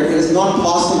earlier, it is not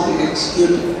possible to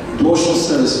execute devotional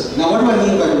service. Now, what do I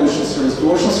mean by devotional service?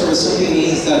 Devotional service simply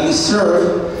means that we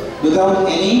serve without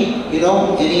any,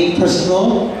 any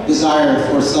personal desire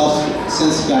for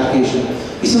sense gratification.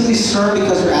 We simply serve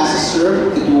because we're asked to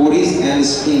serve the devotees and the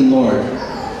Supreme Lord.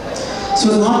 So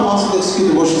it's not possible to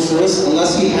execute devotional service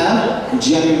unless we have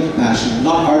genuine compassion.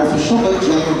 Not artificial, but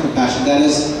genuine compassion. That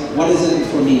is, what is it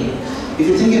for me? If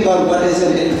you think about what is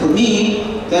it in for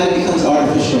me, then it becomes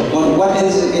artificial. But what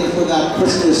is it in for that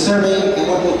person you're serving and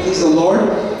what will please the Lord,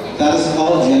 That is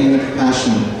called genuine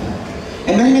compassion.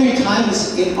 And many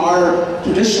times in our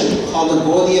tradition, called the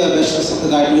Gaudiya Vaishnava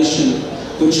Sampradaya tradition,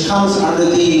 which comes under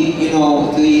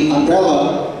the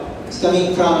umbrella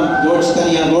stemming from Lord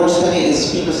Chaitanya. Lord Chaitanya is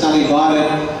Supreme Personality of Godhead,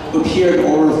 who appeared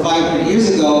over 500 years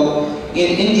ago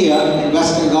in India, in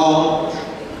West Bengal.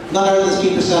 None other than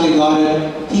Supreme Personality of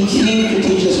Godhead. He came to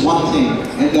teach us one thing,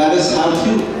 and that is how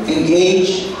to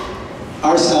engage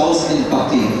ourselves in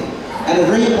bhakti. And a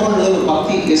very important level of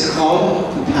bhakti is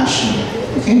called compassion.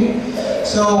 Okay?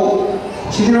 So,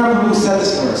 Chaitanya Prabhu said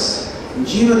this verse.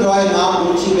 Jiva dvaya nam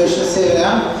ruchi vaishna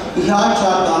sevaya iha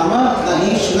cha dharma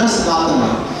nahi shuna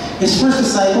sanatana. His first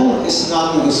disciple is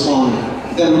Sanatana Goswami,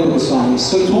 then Rupa Goswami.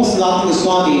 So he told Sanatana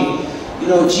Goswami,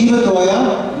 Jiva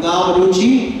dvaya nam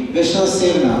ruchi vaishna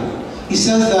sevaya. He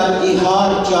says that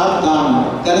iha cha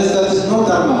dharma. That is that there's no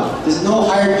dharma, there's no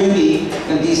higher beauty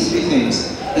than these three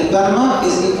things. And dharma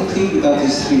is incomplete without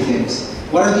these three things.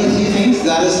 What are these three things?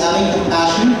 That is having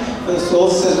compassion for the soul,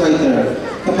 says right there.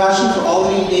 Compassion for all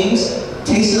living beings,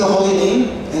 taste of the holy name,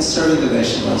 and serving the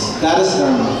Vaishnavas. That is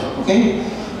dharma. Okay?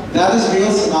 That is real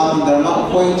Sanatana Dharma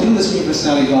according to the Supreme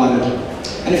Personality of Godhead.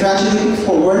 And if you're actually looking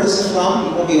for where this is from,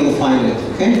 you won't be able to find it.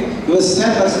 Okay? It was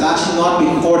said, but it's actually not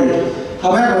being recorded.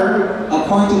 However,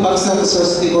 according to Bhaktisiddhanta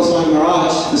Saraswati Goswami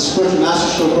Maharaj, the spiritual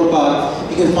master Srila Prabhupada,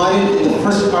 you can find it in the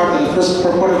first part of the first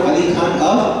purport of Adi Khan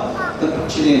of the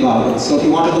Chaitanya Bhagavad. So if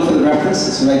you want to look for the reference,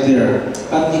 it's right there.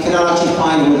 But you cannot actually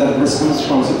find where that verse comes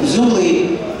from. So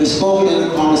presumably, they're spoken in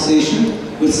a conversation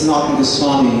with Sanatana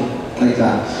Goswami, like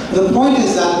that. But the point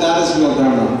is that that is real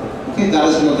Dharma. Okay, that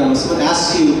is real Dharma. Someone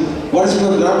asks you, what is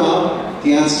real Dharma?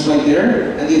 The answer is right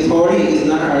there. And the authority is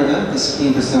none other than the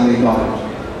Supreme Personality of Godhead.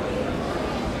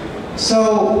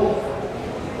 So,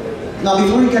 now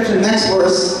before we get to the next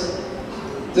verse,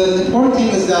 the important thing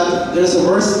is that there's a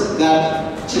verse that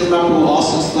Chaitanya Prabhu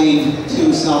also explained to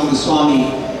Sanatana Goswami.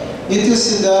 Nitya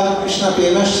Siddha Krishna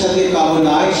Prema Shadya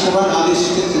Kavunai Shravan Adi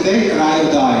Shtitide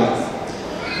Rayodai.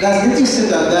 That's Nitya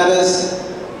Siddha, that is,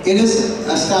 it is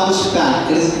established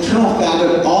fact, it is eternal fact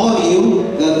that all of you,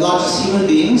 that not just human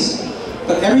beings,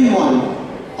 but everyone,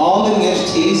 all living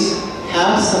entities,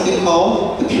 have something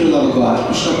called the pure love of God,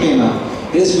 Krishna Prema.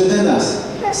 It is within us.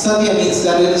 Satya means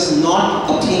that it is not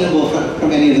obtainable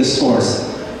from any other source.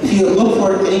 If you look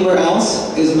for it anywhere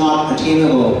else, it is not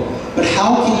attainable. But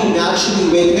how can you naturally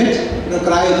awaken it?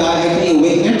 How can you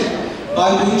awaken it?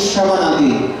 By doing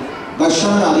Shravanadi. By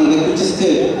Shravanadi, like we just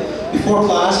did. Before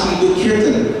class, we do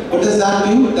Kirtan. What does that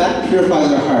do? That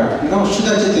purifies our heart.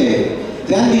 Shuddha Chitte.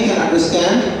 Then we can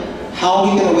understand how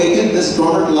we can awaken this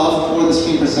dormant love for the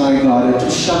Supreme Personality of Godhead to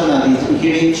Shravanadi, through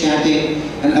hearing, chanting,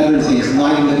 and other things,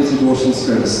 9 minutes of devotional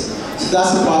service. So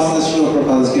that's the process that Srila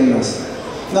Prabhupada has given us.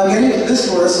 Now getting to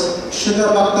this verse,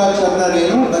 Shuddha Bhakta Chavna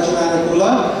Renu, Bhajanana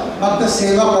Kula, Bhakta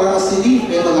Seva Paramasiddhi,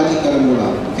 Vedagati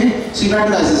Karamula. Okay? So you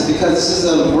recognize this because this is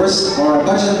a verse or a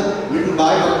bhajan written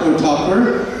by Bhakti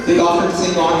Thakur. They often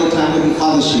sing on the time of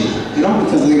Ekadashi,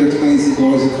 because later explains the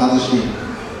glories of Ekadashi.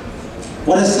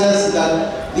 What it says is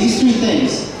that these three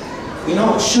things,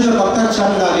 Shuddha Bhakta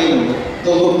Chavna Renu,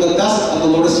 the dust of the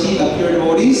lotus feet of pure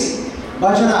devotees,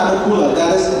 Bhajana Anukula,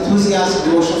 that is enthusiastic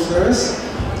devotional service,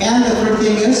 and the third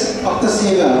thing is Bhakta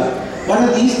Seva. What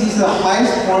are these? These are the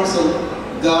highest forms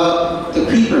of the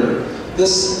creeper.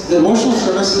 This devotional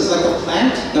service is like a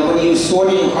plant that when you sow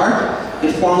it in your heart,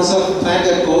 it forms a plant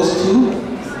that goes to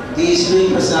the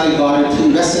Supreme Personality of Godhead, to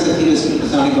the rest of the feet of the Supreme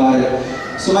Personality of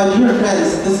Godhead. So my dear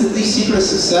friends, this is the secret of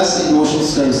success in devotional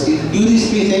service. If you do these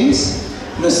three things,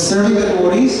 serving the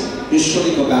devotees, you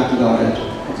surely go back to Godhead.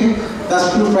 Okay?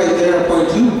 That's proof right there,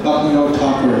 according to Bhakti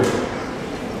Thakur.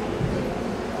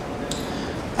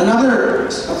 Another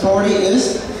authority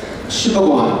is Shiv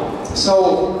Bhagwan.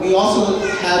 So we also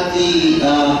had the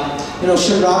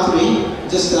Shivratri,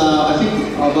 just I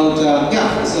think about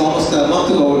it's almost a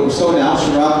month ago or so now,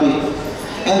 Shivratri.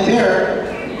 And there,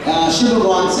 Shiv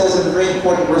Bhagwan says in a very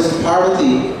important verse of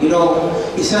Parvati,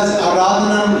 he says,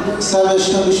 Aradhanam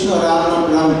Sarvishnu Vishnu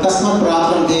Aradhanam Tasmat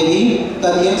Paratram Devi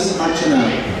Tadyam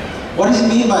Smarchana. What does he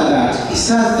mean by that? He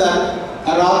says that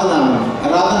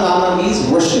Aradhanam means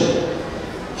worship.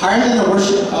 Higher than the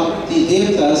worship of the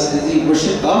Devatas is the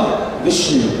worship of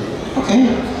Vishnu. Okay?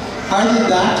 Higher than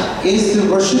that is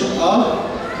the worship of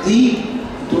the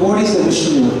devotees of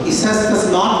Vishnu. He says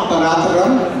that's not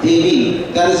Parataram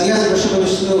Devi. That is, yes, worship of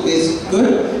Vishnu is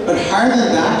good, but higher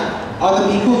than that are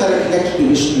the people that are connected to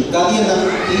Vishnu.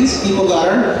 Dadiyana means people that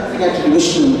are connected to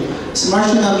Vishnu.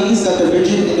 Smarshana means that they're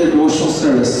rigid in their devotional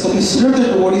service. So if you serve the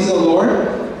devotees of the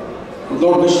Lord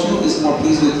Vishnu is more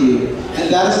pleased with you.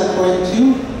 And that is according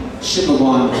to Shiv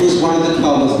Bhagwan, who is one of the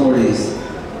 12 authorities.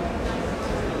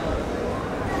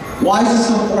 Why is this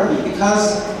so important?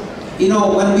 Because, you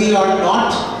know, when we are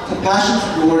not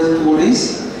compassionate towards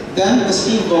devotees, then the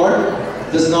Supreme Lord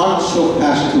does not show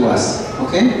compassion to us.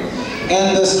 Okay?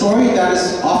 And the story that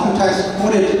is oftentimes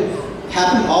quoted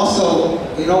happened also,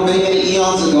 you know, many, many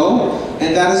eons ago.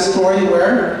 And that is a story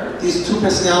where these two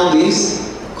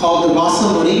personalities called the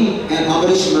Vasa Muni and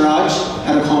Ambarish Maharaj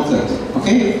had a conflict.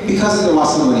 Okay? Because of the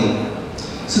Vasa Muni.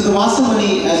 So the Vasa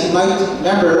Muni, as you might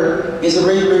remember, is a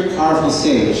very, very powerful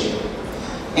sage.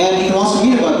 And you can also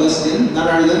read about this in none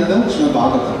other than the Srimad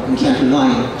Bhagavatam in Canto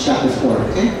 9, Chapter 4.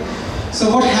 Okay?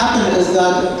 So what happened is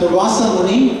that the Vasa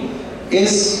Muni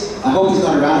is, I hope he's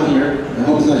not around here, I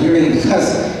hope he's not hearing,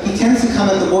 because he tends to come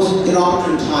at the most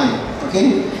inopportune time.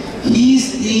 Okay?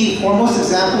 He's the foremost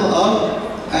example of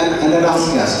an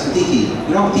anastas, aditi.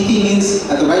 You know, aditi means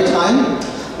at the right time,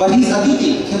 but he's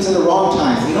aditi, he comes at the wrong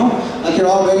time, you know? Like you're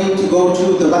all ready to go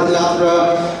to the Rath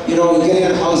Yatra, you know, you're getting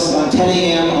at the house on 10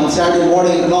 a.m. on Saturday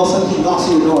morning, and all of a sudden he knocks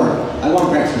on your door. I want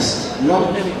breakfast, you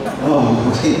know?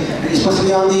 Oh, okay. And you're supposed to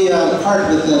be on the cart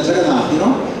with Jagannath, you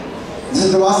know? This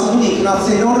is the Vasa Muni, you cannot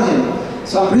say no to him.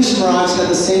 So Ambarish Maharaj had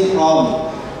the same problem.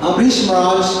 Ambarish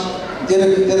Maharaj did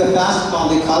a fast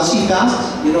called the Ekadashi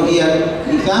fast. You know, he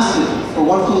fasted for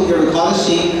 1 full year of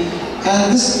Ekadashi,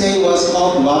 and this day was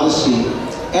called Dvadashi.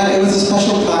 And it was a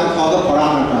special time called the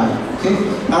Parana time. Okay?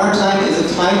 Parana time is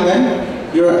a time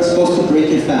when you're supposed to break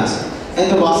your fast.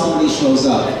 And the Vasa Muni shows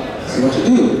up. So what to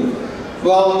do?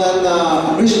 Well, then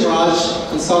Ambarish Maharaj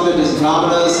consulted his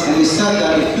brahmanas, and he said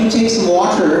that if you take some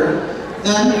water,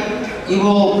 then you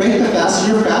will break the fast,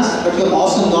 your fast, but you'll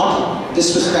also not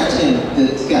disrespect him, the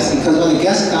guest, because when the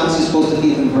guest comes, you're supposed to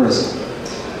feed them first.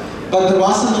 But the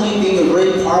Vasa Muni, being a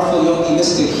very powerful yogi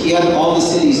mystic, he had all the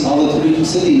cities, all the 32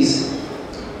 cities.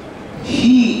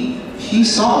 He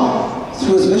saw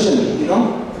through his vision, you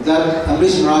know, that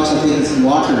Ambarish Maharaj had taken some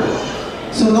water.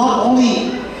 So not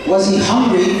only was he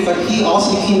hungry, but he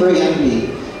also became very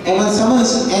angry. And when someone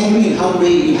is angry and hungry,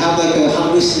 you have like a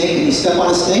hungry snake, and you step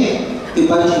on a snake, they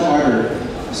bite you harder.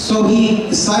 So he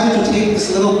decided to take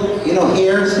this little, you know,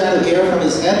 strand of hair from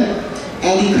his head,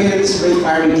 and he created this very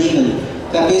fiery demon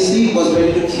that basically was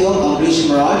ready to kill Ambarish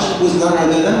Maharaj, who is none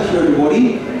other than a pure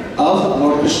devotee of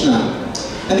Lord Krishna.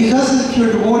 And because he's a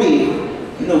pure devotee,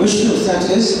 you know, Vishnu sent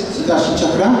his Sudarshan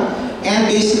Chakra, and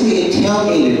basically it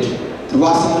tailgated the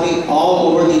Vasa Muni all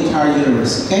over the entire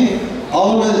universe. Okay?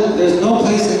 All over, there's no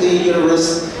place in the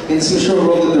universe, in the spiritual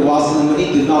world, that the Vasa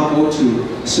Muni did not go to.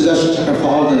 Sudarshan Chakra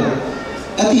followed them.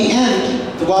 At the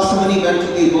end, the Vasa Muni went to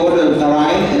the abode of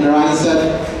Narayan, and Narayan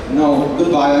said, no,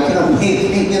 goodbye, I cannot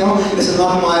wait, you know, this is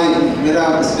not my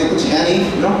mera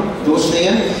chani, you know,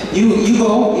 doshneya. You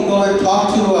go and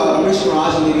talk to Ambarish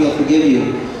Maharaj, and maybe I'll forgive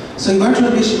you. So he went to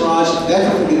Ambarish Maharaj,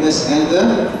 begged for forgiveness, and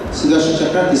the Sudarshan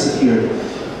Chakra disappeared.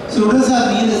 So what does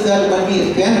that mean is that when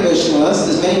we offend Vaishnavas,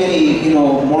 there's many, you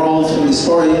know, morals from the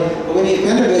story, but when we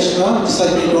offend a Vaishnava, just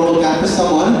like when you don't look after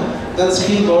someone, then the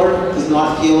Supreme Lord does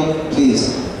not feel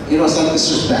pleased. You know, it's like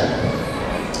disrespect.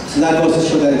 So that goes to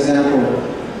show that example.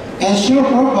 And Srila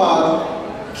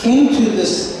Prabhupada came to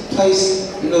this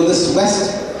place, you know, this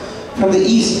west from the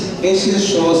east, basically to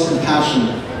show us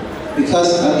compassion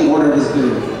because of the order of his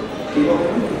guru.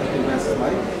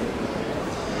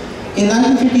 In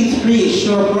 1953,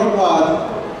 Srila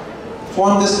Prabhupada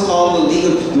formed this called the League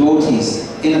of Devotees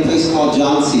in a place called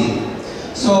Jhansi.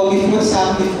 So before this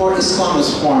happened, before Iskcon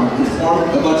was formed, it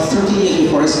formed about 13 years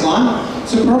before Iskcon.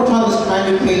 So Prabhupada was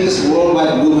trying to create this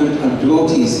worldwide movement of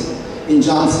devotees in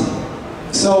Jhansi.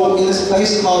 So in this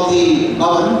place called the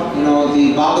Bhavan, you know,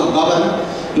 the Bhagavad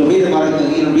Bhavan, you'll read about it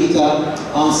in the Lila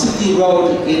Rita, on Siddhi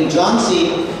Road in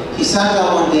Jhansi, he sat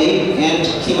down one day and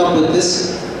came up with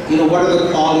this, you know, what are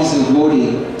the qualities of a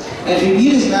devotee? And if you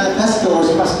read his manifesto, or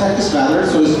his prospectus rather,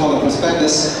 so it's called a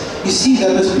prospectus, you see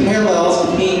that there's parallels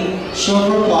between Srila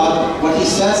Prabhupada, what he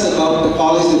says about the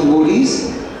qualities of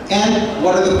devotees, and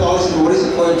what are the qualities of devotees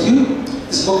according to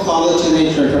this book called the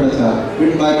Chaitanya Charitamrita,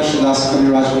 written by Krishnadas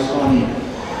Kaviraj Goswami.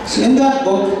 So in that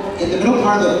book, in the middle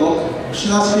part of the book,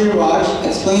 Krishnadas Kaviraj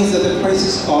explains that there are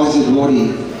 26 qualities of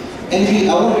devotee. And if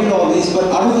I won't read all these, but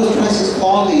out of those 26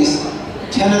 qualities,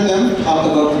 10 of them talk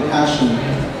about compassion.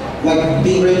 Like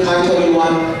being very kind to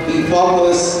everyone, being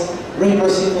faultless, very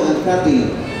merciful and friendly.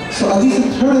 So at least a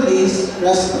third of these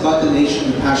rest about the nature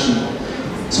of compassion.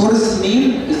 So what does this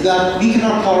mean? Is that we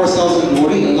cannot call ourselves a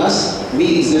devotee unless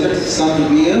we exhibit some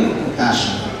degree of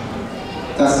compassion.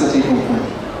 That's the take-home point.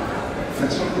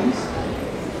 Next one, please.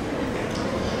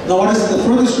 Now, what is the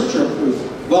further scripture of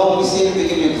proof? Well, we see in the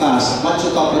beginning of class,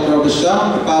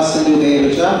 Machakalpatarabhasya, Prakasindu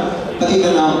Devacha,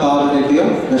 Patitanam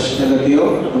Pavanebhyo,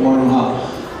 Vaishnavabhyo, Namo Namaha.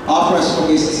 offer us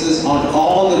obeisances on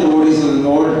all the devotees of the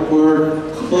Lord who are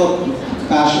full of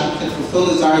compassion and fulfill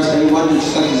desires of everyone who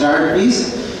just like desired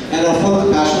peace, and are full of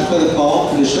compassion for the fallen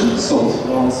conditioned souls,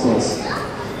 for all souls.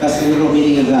 That's the literal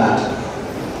meaning of that.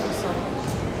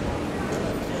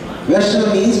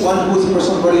 Vaishnava means one who is a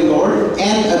personal devotee Lord,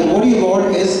 and a devotee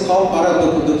Lord is called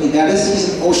Parabhakti. That is,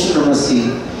 he's an ocean of mercy.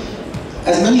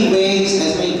 As many waves,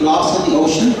 as many drops in the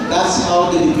ocean, that's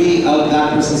how the degree of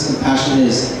that person's compassion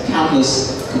is.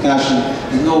 Countless compassion.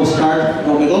 There's no start,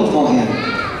 no middle, no end.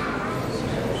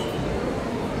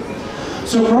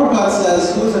 So Prabhupada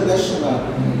says, who is a Vaishnava?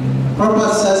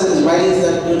 Prabhupada says in his writings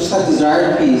that you just like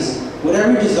desired peace.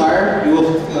 Whatever you desire, you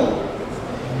will fulfill.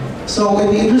 So in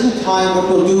the interest of time, what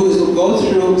we'll do is we'll go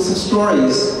through some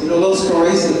stories, little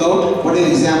stories about what are the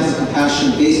examples of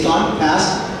compassion based on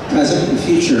past, present, and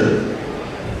future.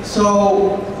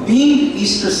 So, being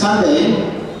Easter Sunday,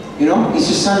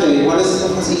 Easter Sunday, what is the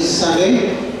significance of Easter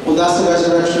Sunday? Well, that's the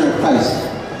resurrection of Christ.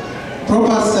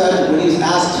 Prabhupada said, when he was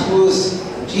asked who is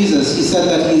Jesus, he said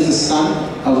that he is the Son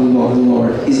of the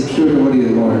Lord. He's a pure devotee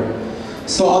of the Lord.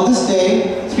 So on this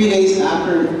day, 3 days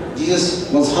after Jesus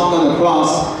was hung on the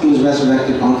cross, he was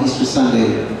resurrected on Easter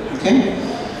Sunday. Okay?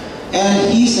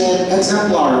 And he's an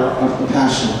exemplar of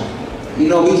compassion. We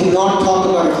cannot talk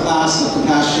about a class of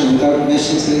compassion without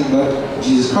mentioning something about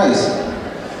Jesus Christ.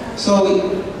 So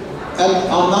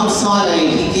on Mount Sinai,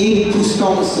 he gave 2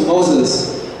 stones to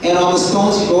Moses, and on the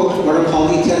stones he wrote what are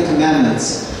called the 10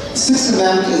 Commandments. The 6th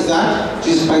commandment is that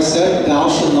Jesus Christ said, "Thou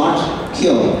shalt not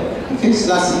kill." Okay, so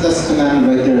that's the commandment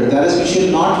right there. That is, we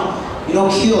should not, kill,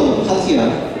 hatya,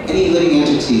 any living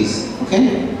entities.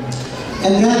 Okay?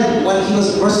 And then when he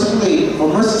was mercifully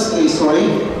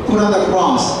put on the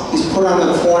cross, he's put on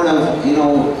a crown of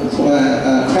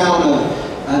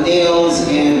nails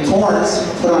and thorns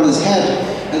put on his head,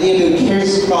 and he had to carry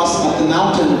his cross up the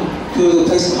mountain to the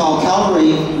place called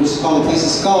Calvary, which is called the place of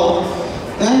skull.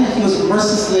 Then he was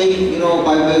mercilessly,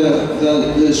 by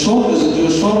the shoulders, the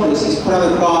Jewish shoulders, he's put on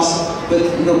the cross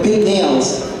with big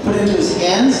nails put into his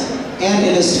hands and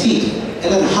in his feet,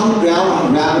 and then hung down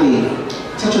on gravity.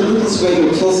 Such a ruthless way to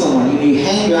kill someone. You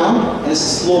hang down and it's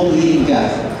a slow bleeding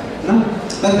death.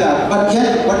 Like that. But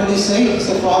yet, what did he say? He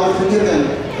said, "Father, forgive them,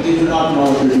 but they do not know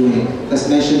what they're doing." That's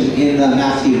mentioned in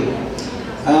Matthew.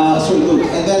 Luke.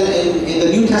 And then in the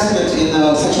New Testament, in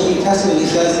the section of the New Testament, he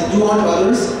says, "Do unto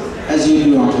others as you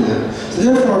do unto them." So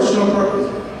therefore, Srila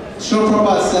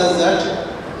Prabhupada says that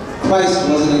Christ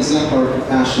was an exemplar of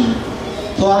compassion.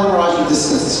 Prahlad Maharaj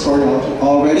discussed the story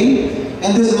already.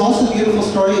 And there's also a beautiful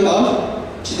story of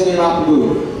Chaitanya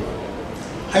Mahaprabhu.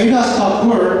 Haridas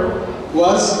Thakur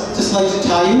was, just like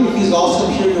Jatayu, he's also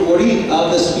a pure devotee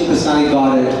of the Supreme Personality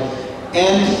Godhead.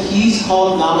 And he's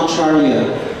called Namacharya.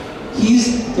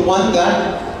 He's the one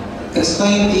that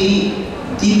explained the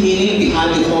deep meaning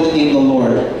behind the holy name of the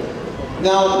Lord.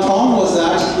 Now, the problem was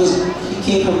that he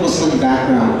came from a Muslim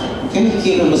background. Okay? He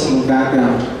came from a Muslim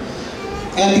background.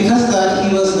 And because of that,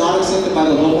 he was not accepted by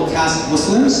the local caste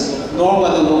Muslims, nor by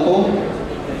the local,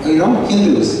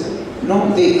 Hindus.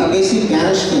 They basically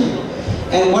banished him.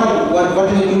 And what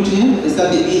did they do to him? Is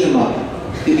that they beat him up.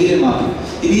 They beat him up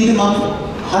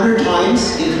 100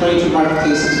 times in 22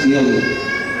 marketplaces daily.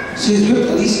 So he's whipped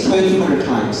at least 2,200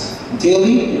 times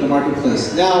daily in the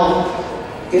marketplace. Now,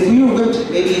 if we were whipped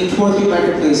maybe in 2 or 3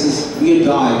 marketplaces, we would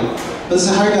die. But this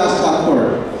is Haridas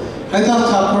Thakur. Haridas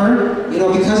Thakur,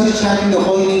 because he's chanting the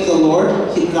holy name of the Lord,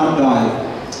 he did not die.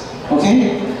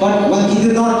 Okay? But when he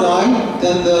did not die,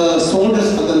 then the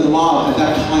soldiers of the Nawab at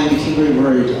that time became very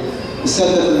worried. They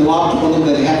said that the Nawab told them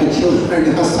that they had to kill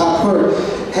Haridas Thakur.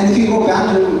 And if you go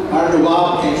back to our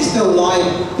Nawab and he's still alive,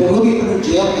 then we'll be put in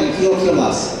jail and he'll kill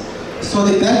us. So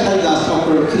they begged Haridas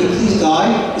Thakur, "Can he please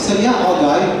die?" He said, "Yeah, I'll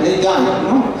die." And he died.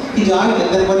 He died,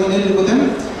 and then what did they do with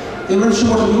him? They weren't sure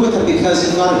what to do with him because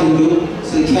he's not a Hindu,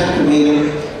 so they can't cremate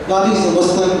him. Not he's a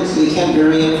Muslim, so they can't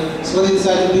bury him. So what they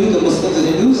decided to do, the Muslims and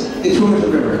Hindus, they threw him into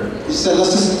the river. They said,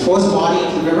 "Let's just throw his body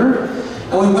into the river."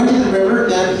 And when he went to the river,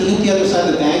 then he hit the other side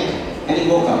of the bank, and he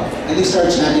woke up. And he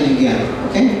started chanting again.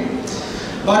 Okay?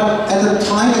 But at the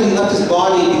time that he left his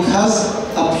body, because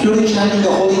of purely chanting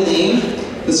the holy name,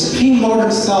 the Supreme Lord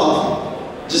himself,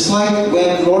 just like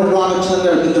when Lord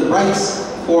Ramachandra did the rites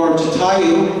for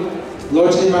Jatayu,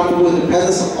 Lord Chaitanya Mahaprabhu, in the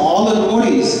presence of all the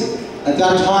devotees at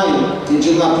that time in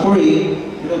Jagannath Puri,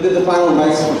 did the final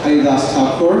rites for Haridas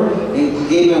Thakur and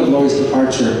gave him a glorious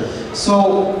departure.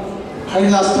 So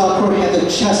Haridas Thakur had the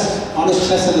chest, on his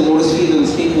chest had the lotus feet of the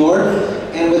Supreme Lord,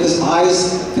 and with his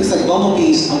eyes fixed like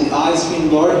bumblebees on the eyes of the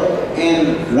Supreme Lord, and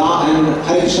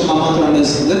Hare Krishna Mahamantra on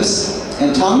his lips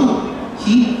and tongue,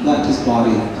 he left his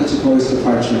body, such a glorious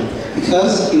departure,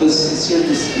 because he was sincere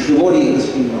devotee of the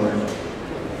Supreme Lord.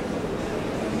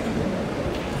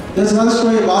 There's another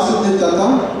story of Vasudeva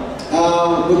Datta,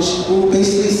 who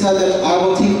basically said that I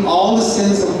will take all the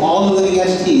sins of all the living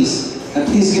entities and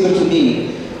please give it to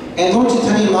me. And Lord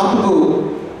Chaitanya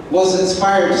Mahaprabhu was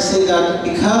inspired to say that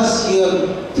because you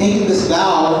have taken this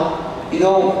vow, you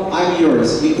know, I'm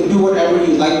yours. You can do whatever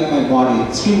you like with my body.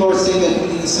 The Supreme Lord is saying that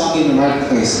he saw me in the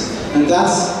marketplace. And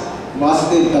that's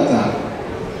Vasudeva Datta.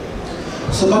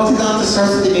 So Bhaktivedanta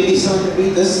Saraswati, maybe someone can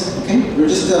read this, okay? We're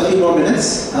just a few more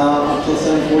minutes until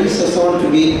 7:40, so someone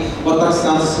can read what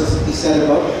Bhaktivedanta Saraswati said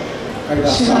about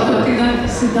Srila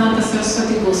Siddhanta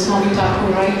Saraswati Goswami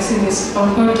Thakur writes in his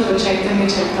purport to the Chaitanya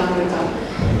Charitamrita.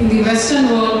 In the Western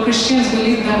world, Christians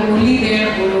believe that only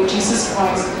their Guru, Jesus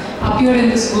Christ, appeared in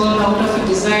this world out of a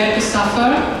desire to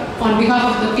suffer on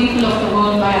behalf of the people of the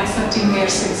world by accepting their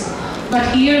sins. But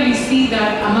here we see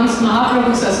that amongst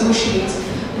Mahaprabhu's associates,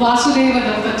 Vasudeva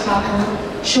Datta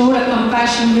Thakur showed a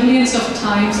compassion millions of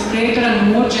times greater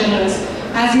and more generous,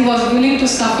 as he was willing to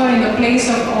suffer in the place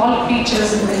of all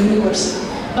creatures in the universe.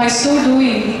 By so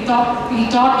doing, he taught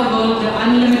the world the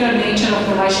unlimited nature of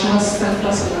the Vaishnava's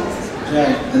selfless love.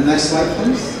 Right. The next slide,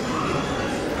 please.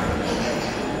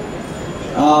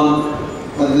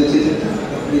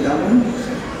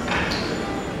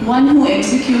 One who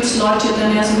executes Lord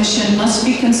Chaitanya's mission must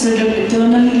be considered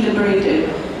eternally liberated.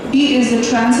 He is a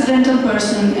transcendental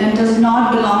person and does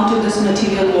not belong to this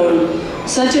material world.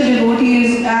 Such a devotee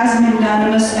is as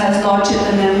magnanimous as Lord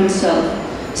Chaitanya himself.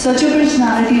 Such a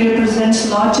personality represents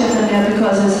Lord Chaitanya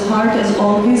because his heart is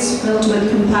always filled with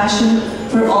compassion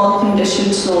for all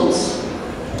conditioned souls.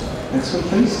 Next one,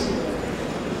 please.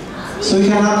 So we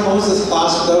cannot close this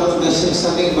class without mentioning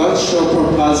something about Srila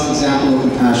Prabhu's example of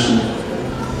compassion.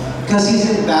 Because he's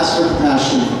an ambassador of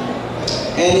compassion.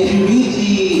 And if you read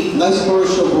the life story of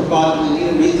Srila Prabhupada and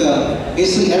Lila Rita,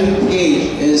 basically every page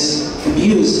is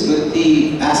abused with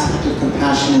the aspect of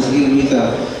compassion as Lila Rita.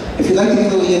 If you'd like to get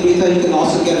the Lila Rita, you can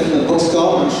also get it from the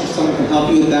bookstall. I'm sure someone can help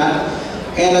you with that.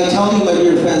 And I tell you, my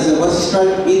dear friends, that once you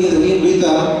start reading the Lila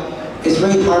Rita, it's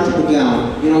very hard to put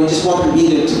down. You know, you just want to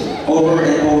read it over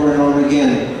and over and over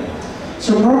again.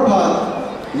 So Prabhupada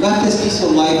left his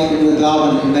peaceful life in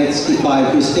Vrindavan in 1965.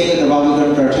 He was staying at the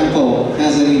Ravagandhar temple,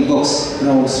 translating books, you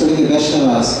know, serving the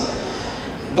Vaishnavas.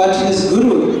 But his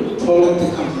guru told him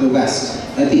to come to the West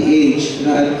at the age, you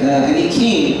know, and he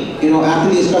came, you know, after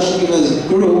the instruction given as his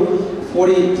guru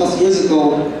 40 plus years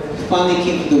ago. He finally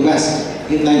came to the West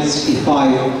in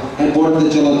 1965 and boarded the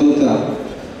Jaladuta.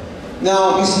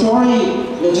 Now, his story,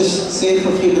 we'll just say for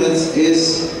a few minutes,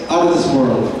 is out of this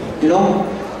world, you know?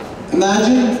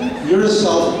 Imagine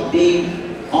yourself being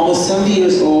almost 70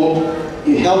 years old,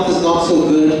 your health is not so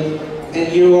good,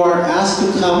 and you are asked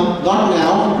to come, not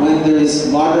now, when there is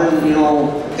modern, you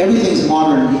know, everything's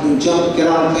modern. You can jump, get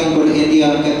on a plane, go to India,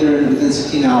 get there within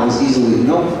 16 hours easily, you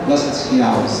know? Less than 16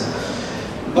 hours.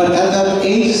 But at that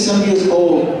age of 70 years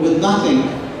old, with nothing,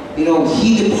 you know,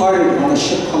 he departed on a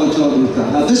ship called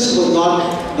Jaladuta. Now this was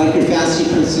not like your fancy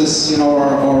princess, you know,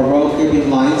 or Royal Caribbean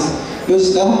lines. It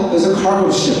was a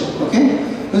cargo ship, okay?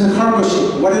 It was a cargo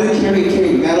ship. What did it carry? It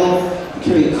carried metal, it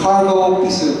carried cargo,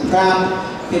 pieces of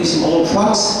crap, maybe some old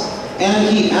trucks.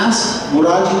 And he asked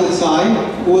Moraji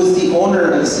Desai, who was the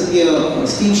owner of the India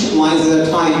steamship lines at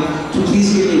that time, to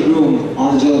please give me a room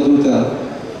on the Jaladuta.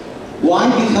 Why?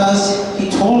 Because he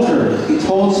told Moraji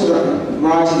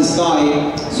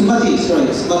Desai, Sumati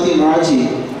Moraji,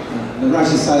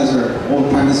 Moraji Desai is our old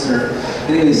Prime Minister.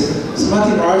 Anyways,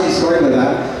 Sumati Moraji, sorry about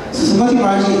that. So Sumati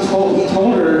Moraji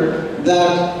told her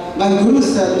that my guru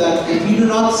said that if you do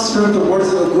not serve the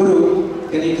words of a guru,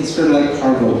 then you can serve like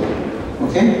cargo.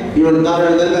 Okay? You are not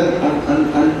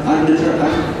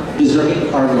undeserving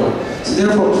cargo. So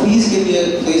therefore, please give me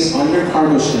a place on your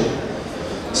cargo ship.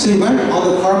 So he went on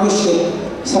the cargo ship,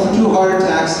 suffered 2 heart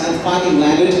attacks, and finally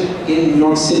landed in New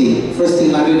York City. First he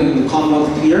landed in the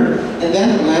Commonwealth Pier, and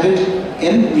then landed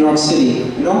in New York City.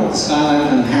 You know, the skyline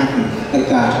of Manhattan, like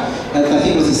that. I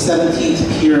think it was the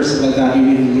 17th pier, or something like that, you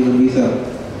read in Lila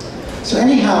Rita. So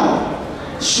anyhow,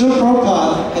 Srila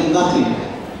Prabhupada had nothing.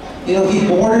 You know, he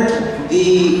boarded the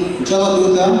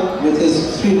Jaladuta with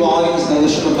his 3 volumes of the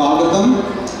Srimad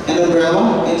Bhagavatam, an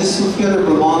umbrella, and just a few other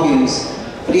belongings.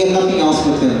 But he had nothing else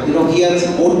with him. You know, he had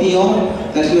some oatmeal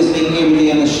that he was making every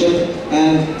day on the ship,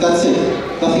 and that's it.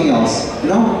 Nothing else. You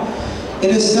know?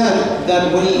 It is said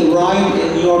that when he arrived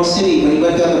in New York City, when he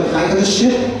went down the plank of the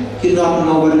ship, he did not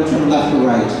know whether to turn left or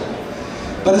right.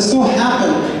 But it so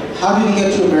happened, how did he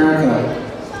get to America?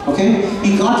 Okay?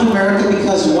 He got to America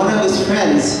because one of his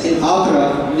friends in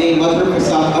Agra, named Madhur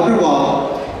Prasad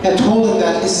Agarwal, had told him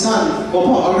that his son,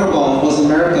 Gopal Agrawal, was in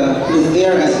America. He was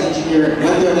there as an engineer,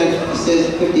 went there in the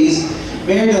 1950s,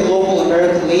 married a local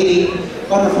American lady,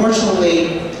 but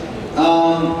unfortunately,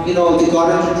 you know, they got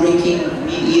into drinking,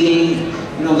 meat eating,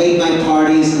 you know, late night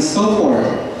parties, and so forth.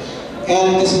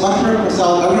 And this Prabhu'S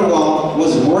Agrawal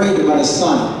was worried about his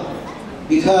son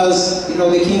because, you know,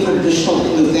 they came from a traditional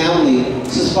Hindu family.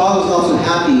 So his father was not so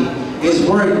happy. He was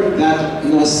worried that,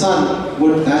 you know, his son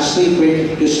would actually break the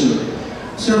tradition.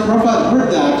 So Prabhupada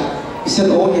heard that. He said,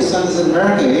 "Oh, your son is in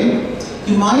America, eh?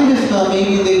 Do you mind if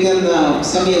maybe they can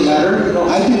send me a letter? You know,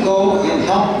 I can go and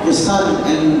help your son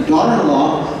and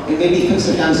daughter-in-law and maybe fix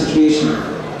the family situation."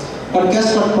 But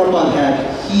guess what Prabhupada had?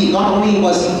 He not only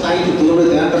was he trying to deliver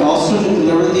them, but also to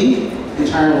deliver the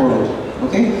entire world.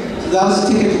 Okay? So that was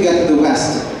the ticket to get to the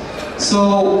West. So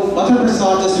Bhattar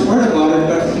Prasad just heard about it,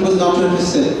 but he was not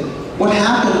interested. What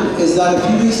happened is that a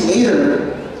few weeks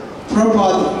later,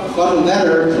 Prabhupada got a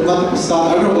letter from Bhattar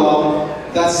Prasad Agrawal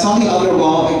that Sali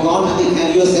Agrawal had gone to the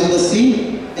US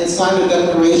Embassy and signed a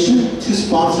declaration to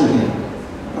sponsor him.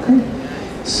 Okay?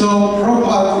 So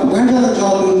Prabhupada went to the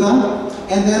Jaladuta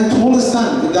and then told his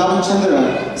son, Vrindavan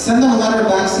Chandra, send them a letter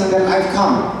back saying that I've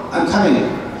come, I'm coming.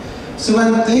 So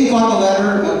when they got the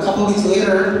letter a couple of weeks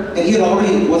later, and he had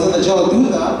already was in the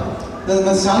Jaladuta, then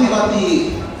when Sally got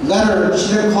the letter,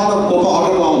 she then called up Gopal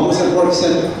Agrawal, who was at work, and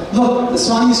said, "Look, the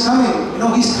Swami's coming. You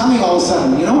know, he's coming all of a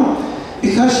sudden, you know?"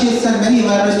 Because she had sent many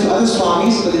letters to other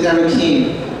Swamis, but they never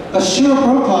came. But Srila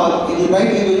Prabhupada, in the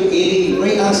right age,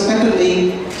 very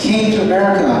unexpectedly, came to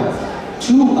America,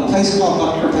 to a place called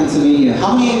Butler, Pennsylvania.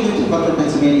 How many have been to Butler,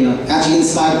 Pennsylvania? Actually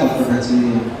inside Butler,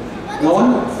 Pennsylvania. No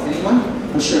one? Anyone?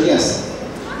 I'm sure, yes.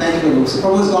 Thank you, Prabhu. So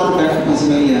Prabhu's gone to Butler,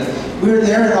 Pennsylvania. We were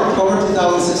there in October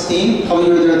 2016, probably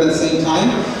you were there at that same time,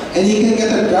 and you can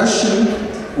get a darshan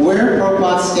where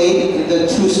Prabhupada stayed in the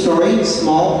two-story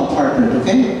small apartment,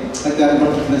 okay? Like that in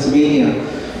Butler, Pennsylvania.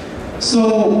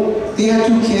 So they had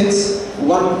two kids.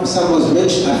 One son was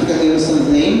rich, I forget the other son's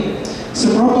name. So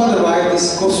Prabhupada arrived,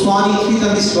 this Goswami,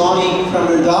 Sridhar Swami from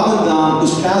Vrindavan Dham,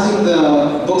 who's translating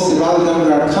the books of Radha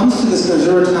Damodar, comes to this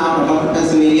Misra town of Butler,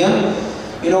 Pennsylvania,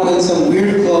 you know, in some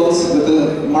weird clothes with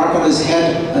a mark on his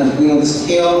head, and you know, this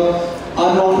tail,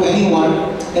 unknown to anyone,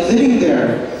 and living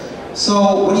there.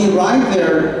 So when he arrived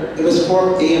there, it was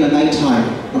 4 a.m. at night time,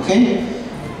 okay?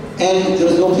 And there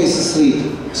was no place to sleep.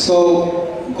 So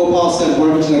Gopal said,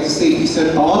 "Where would you like to sleep?" He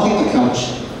said, "Oh, I'll take the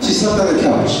couch." She slept on the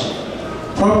couch.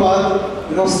 Prabhupada,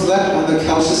 you know, slept on the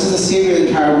couch. This is the savior of the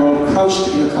entire world, crouched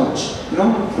in the couch, you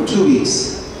know, for 2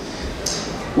 weeks.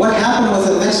 What happened was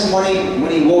the next morning, when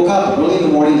he woke up, early in the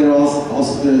morning, they're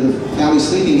also the family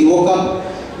sleeping. He woke up,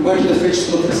 he went to the fridge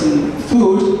to look for some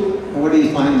food, and what did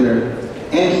he find there?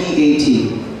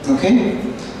 M-E-A-T, okay?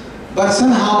 But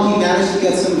somehow he managed to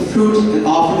get some fruit and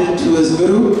offered it to his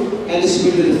guru and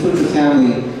distributed the food to the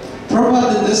family.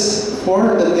 Prabhupada did this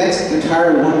for the next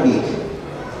entire 1 week.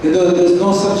 There's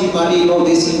no sabji mandi, no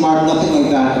desi mart, nothing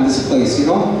like that in this place, you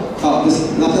know?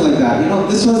 Nothing like that. You know,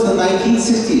 this was the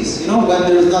 1960s, you know, when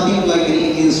there was nothing like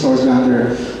any Indian stores around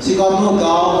there. So you got no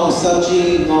dal, no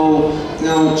sabji, no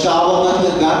chawal, nothing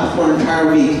like that for an entire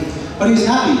week. But he was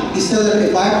happy. He said that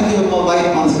if I have to give him my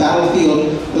life on this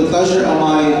battlefield for the pleasure of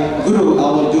my guru,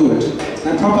 I will do it.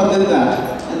 And Prabhupada did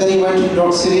that. And then he went to New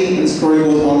York City, and the story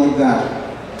goes on like that.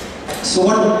 So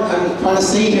what I'm trying to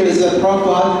say here is that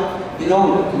Prabhupada, you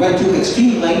know, went to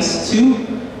extreme lengths to,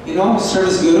 you know, serve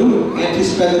his guru and to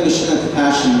spread the mission of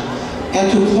compassion.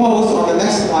 And to close on the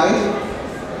next slide,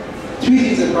 3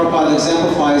 things that Prabhupada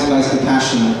exemplifies by his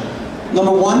compassion.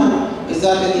 Number one is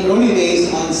that in the early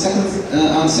days on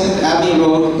Second Avenue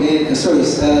Road,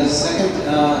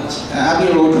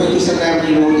 22nd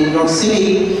Avenue Road in New York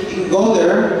City, you can go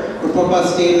there where Prabhupada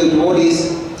stayed with the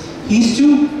devotees. He used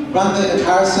to run the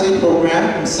entire study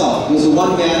program himself. It was a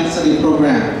one-man study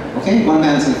program. Okay,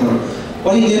 one-man study program.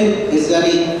 What he did is that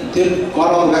he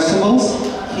got all the vegetables,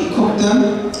 he cooked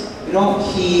them, you know,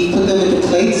 he put them into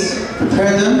plates,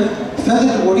 prepared them, fed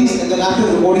the devotees, and then after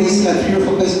the devotees had 3 or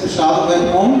 4 plates of prasad,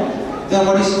 went home, then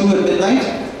what he used to do at midnight,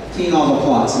 clean all the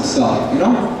pots himself, you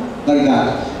know, like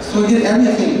that. So he did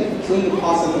everything, clean the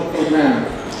pots of the program.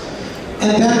 And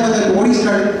then when the devotees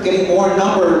started getting more in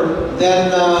number,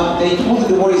 then he told the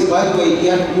devotees, by the way,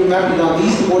 you remember, you know,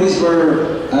 these devotees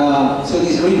were, so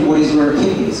these early devotees were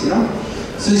hippies, you know.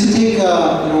 So he used to take, you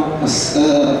know,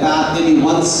 a bath maybe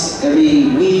once every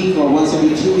week or once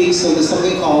every 2 weeks. So there's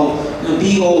something called, you know,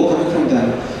 BO coming from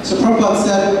them. So Prabhupada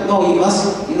said, no, you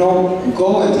must, you know,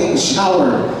 go and take a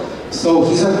shower. So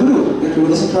he's our guru. We have to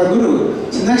listen to our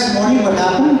guru. So next morning, what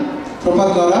happened?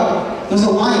 Prabhupada got up. There's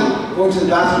a line going to the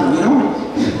bathroom, you know?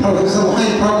 There's a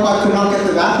line. Prabhupada could not get to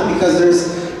the bathroom because there's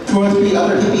 2 or 3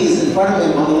 other hippies in front of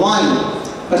him on the line,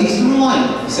 but he's in the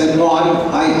line. He said, no,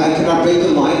 I cannot break the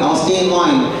line, I'll stay in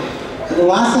line. And the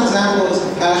last example of his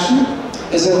compassion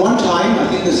is at one time, I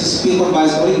think this is speaking by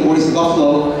his Buddhist in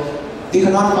Buffalo, he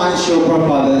could not find Srila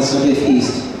Prabhupada at the Sunday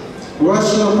feast. Where was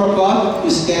Srila Prabhupada? He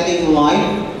was standing in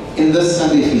line in this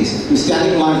Sunday feast. He was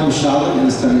standing in line for Prashadam in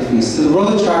the Sunday feast. So the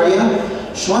world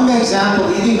Acharya, showing the example,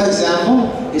 leading by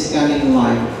example, is standing in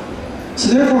line. So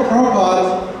therefore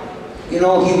Prabhupada, he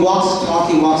walks the talk,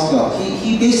 he walks the talk.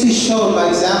 He basically showed by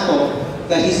example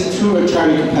that he's a true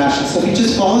Acharya compassion. So if you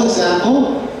just follow the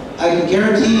example, I can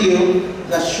guarantee you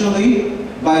that surely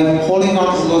by holding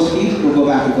on to those feet, we'll go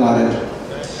back to Godhead.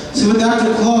 So with that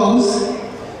to close,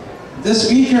 this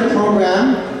recare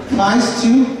program tries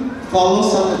to follow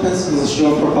some of the principles of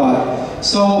Srila Prabhupada.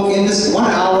 So in this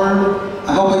 1 hour,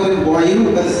 I hope I didn't bore you,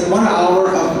 but this is 1 hour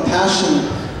of compassion.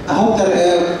 I hope that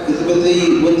with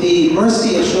the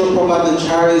mercy of Srila Prabhupada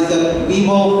Acharyas that we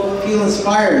will feel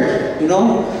inspired,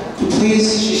 to please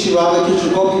Shri Radha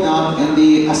Krishna Gopinath and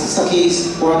the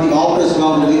Asasakis who are on the altar as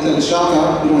well, Lita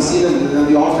Vishaka. You don't see them on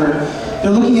the altar.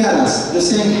 They're looking at us. They're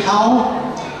saying,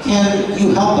 how can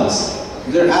you help us?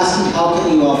 They're asking, how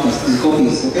can you help us, these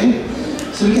gopis, okay?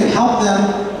 So we can help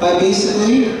them by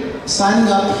basically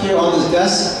signing up here on this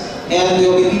desk, and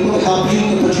there will be people to help you.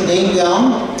 You can put your name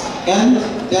down, and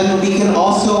then we can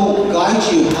also guide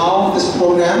you how this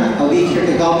program, a week here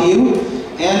to help you.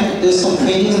 And there's some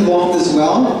training involved as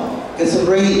well. It's a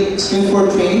very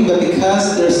straightforward training, but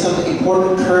because there's some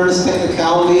important terms,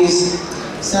 technicalities,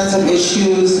 sensitive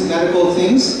issues, medical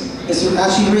things, it's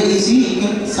actually very easy. You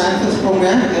can sign up for this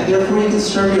program, and therefore you can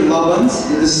serve your loved ones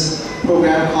in this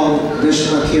program called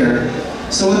Vishnu Care.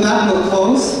 So with that, we'll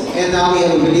close, and now we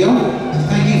have a video.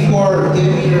 Thank you for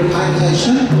giving me your kind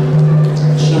attention.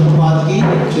 Shri Prabhupada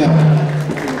Ki Jai.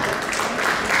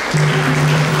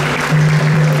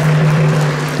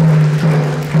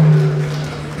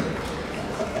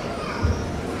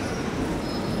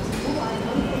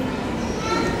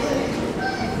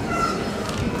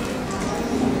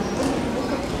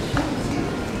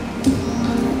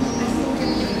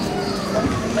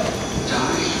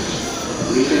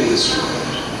 Leaving this world.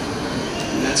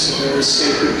 And that's a very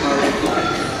sacred part of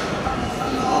life.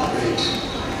 And operate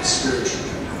spiritual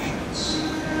connections.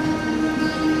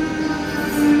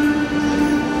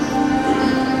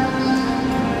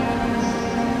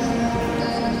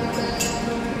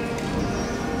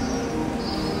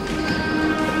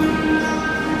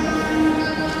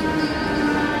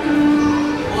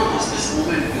 What was this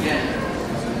movement began?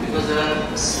 Because there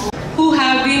are so who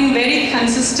have been very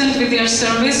consistent with their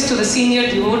service to the senior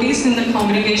devotees in the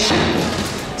congregation.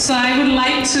 So I would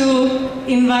like to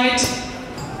invite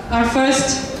our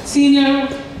first senior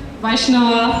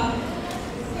Vaishnava,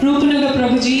 Rupanaga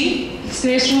Prabhuji.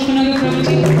 Says Rupanaga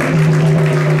Prabhuji.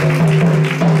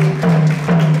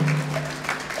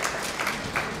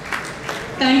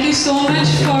 Thank you so much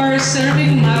for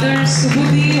serving Mother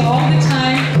Subudhi all the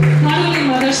time. Not only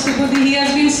Mother Subudhi, he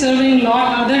has been serving a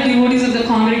lot of other devotees of the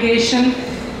congregation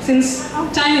since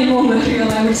time immemorial,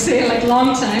 I would say, like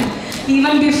long time.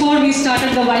 Even before we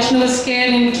started the Vaishnava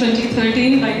scale in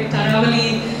 2013 by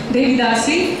Taravali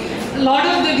Devidasi, a lot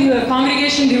of the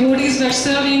congregation devotees were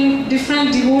serving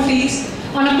different devotees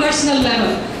on a personal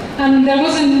level. And there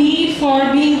was a need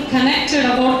for being connected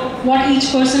about what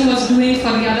each person was doing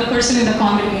for the other person in the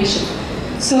congregation.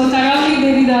 So Taravali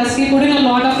Devidasi put in a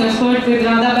lot of effort with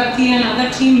Radha Bhakti and other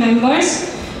team members,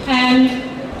 and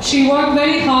she worked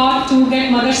very hard to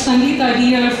get Mother Sangeeta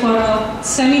here for a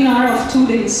seminar of 2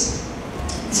 days.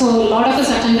 So a lot of us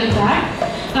attended that,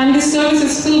 and this service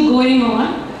is still going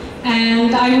on.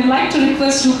 And I would like to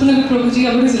request Rupanaga Prabhuji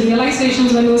about his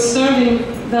realizations when he was serving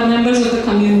the members of the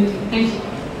community. Thank you.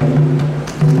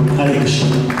 Hare Krishna.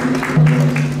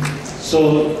 So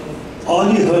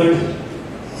all you heard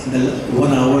in the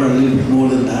 1 hour, a little bit more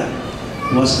than that,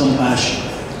 was compassion.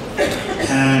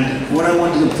 And what I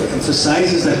want to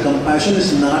emphasize is that compassion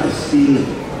is not a feeling.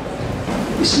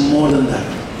 It's more than that.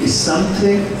 It's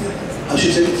something, I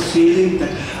should say, feeling that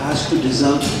has to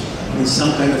result in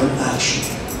some kind of an action.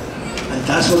 And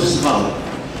that's what it's about.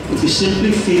 If you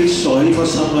simply feel sorry for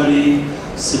somebody,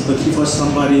 sympathy for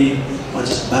somebody, or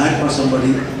just bad for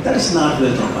somebody, that is not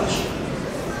real compassion.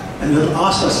 And you have to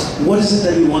ask us, what is it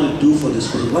that we want to do for this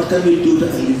person? What can we do to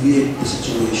alleviate the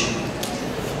situation?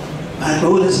 And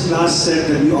Prabhu in his class said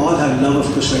that we all have love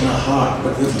of Krishna in our heart,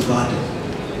 but we have forgotten.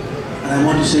 And I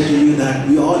want to say to you that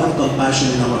we all have compassion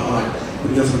in our heart,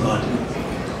 but we have forgotten.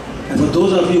 And for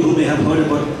those of you who may have heard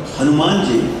about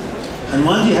Hanumanji,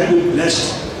 Hanumanji had been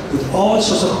blessed with all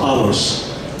sorts of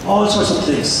powers, all sorts of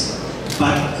things.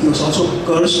 But he was also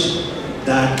cursed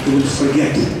that he will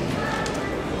forget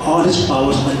all his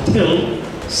powers until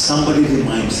somebody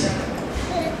reminds him.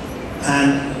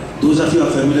 And those of you who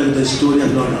are familiar with the story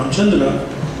of Lord Ramchandra,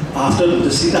 after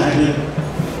the Sita had been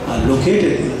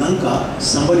located in Lanka,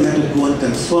 somebody had to go and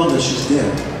confirm that she's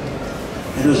there.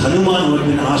 And it was Hanuman who had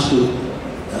been asked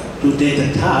to take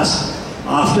the task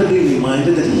after being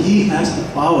reminded that he has the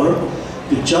power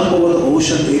to jump over the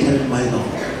ocean 800 miles long.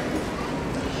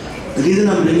 The reason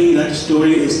I'm bringing you that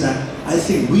story is that I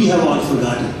think we have all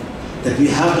forgotten that we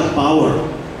have the power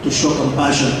to show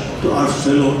compassion to our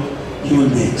fellow human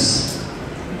beings.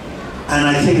 And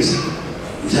I think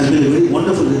it has been a very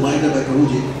wonderful reminder by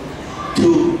Prabhuji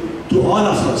to all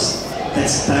of us that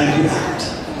it's time to act.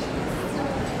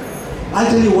 I'll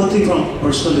tell you one thing from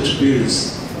personal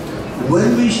experience.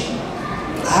 When we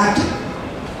act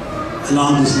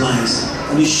along these lines,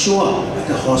 when we show up at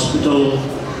a hospital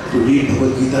to read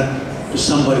Bhagavad Gita to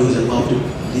somebody who's about to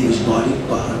leave his body,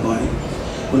 her body,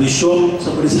 when we show up at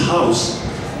somebody's house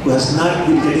who has not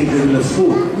been getting regular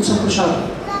food, do some prasad.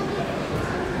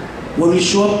 When we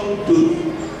show up to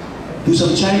do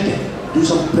some chanting, do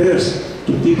some prayers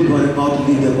to people who are about to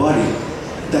leave their body,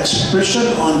 the expression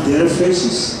on their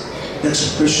faces, the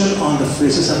expression on the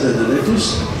faces of their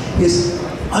relatives is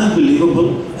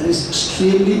unbelievable and is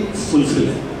extremely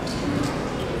fulfilling.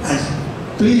 And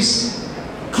please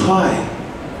try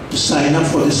to sign up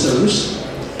for this service.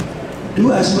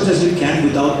 Do as much as you can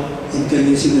without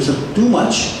inconveniencing yourself too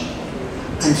much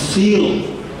and feel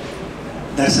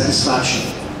that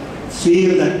satisfaction.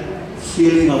 Feel that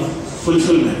feeling of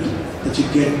fulfillment that you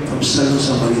get from serving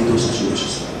somebody in those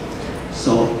situations.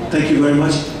 So thank you very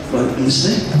much for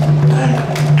listening. And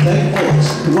thank all.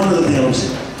 One other thing I want to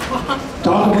say.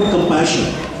 Talk about compassion.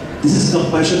 This is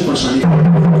compassion personified.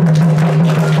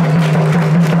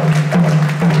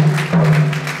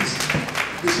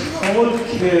 This whole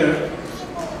care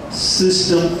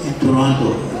system in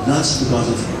Toronto runs because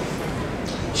of her.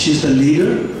 She's the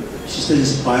leader, she's the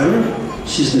inspirer,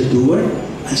 she's the doer,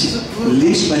 and she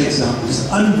leads by example. It's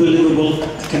unbelievable.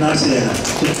 I cannot say enough.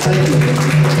 So thank you.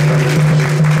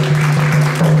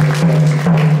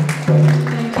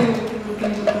 Thank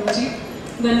you, Prabhuji.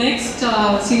 The next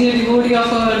senior devotee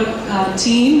of our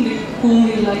team, whom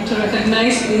we like to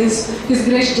recognize, is His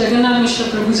Grace Jagannath Misra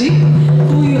Prabhuji,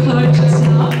 who you heard just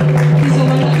now. He's a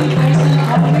wonderful person,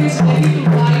 always ready to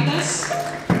guide us,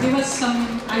 give us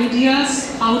some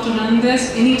ideas how to run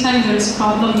this. Anytime there is a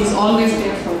problem, he's always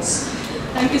there for us.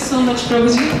 Thank you so much,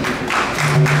 Prabhuji.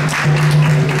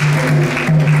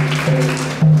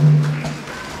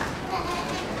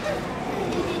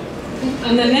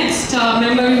 And the next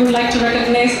member we would like to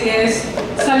recognize is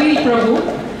Salil Prabhu.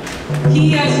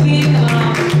 He has been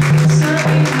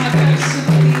serving Mother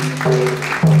Subhadi.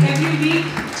 Every week,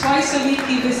 twice a week,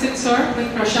 he visits her with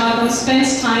prasadam,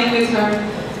 spends time with her,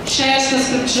 shares the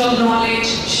scriptural knowledge,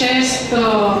 shares the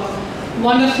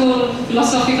wonderful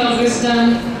philosophical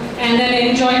wisdom, and then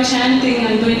enjoy chanting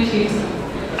and doing kirtan.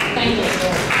 Thank you.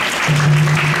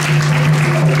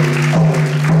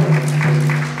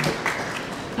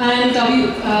 And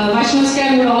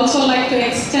Vaishnavas would also like to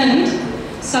extend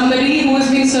somebody who has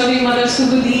been serving Mother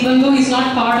Subhadi, even though he's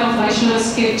not part of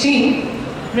Vaishnavas team,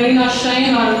 rain or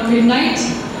shine or midnight.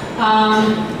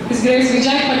 His Grace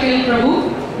Vijay Patel Prabhu,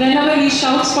 whenever he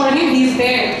shouts for him, he's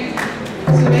there.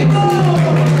 So let's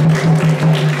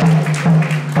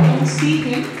I don't see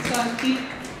him, so I'll keep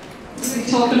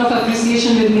the token of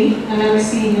appreciation with me whenever I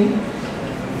see him.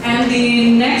 And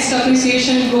the next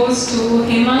appreciation goes to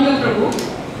Hemanga Prabhu,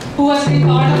 who has been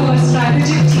part of our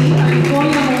strategic team. I'm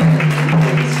going about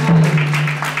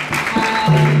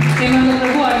Hemanga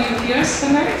Prabhu, are you here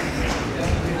somewhere?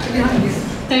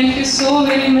 Thank you so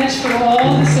very much for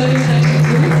all the service that you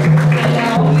do, and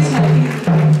I'm always happy.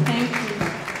 Thank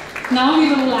you. Now we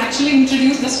will actually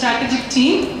introduce the strategic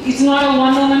team. It's not a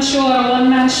one-woman show or a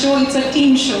one-man show, it's a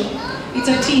team show. It's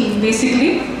a team,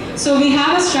 basically. So we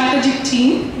have a strategic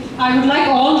team. I would like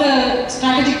all the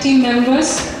strategic team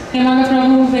members, Hemanga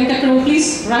Prabhu, Venkat Prabhu,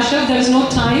 please rush up, there is no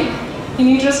time. In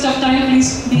interest of time,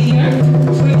 please be here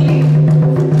quickly.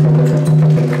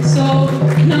 So,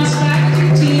 in our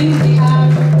strategic team, we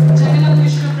have Jagannath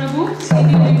Misra Prabhu,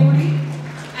 senior devotee,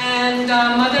 and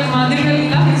Mother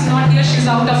Madhurya is not here, she's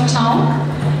out of town.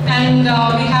 And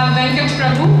we have Venkat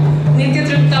Prabhu, Nitya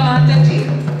Tripta Mataji,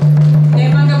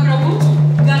 Hemanga Prabhu,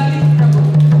 Gandhi Prabhu.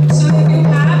 So, if you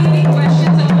have any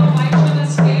questions about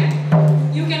Vaishnavas care,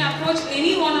 you can approach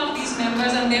any one of these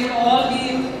members and they will all be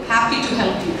happy to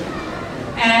help you.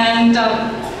 And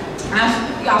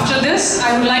after this,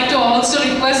 I would like to also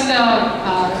request the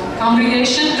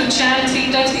congregation to chant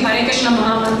 3 times the Hare Krishna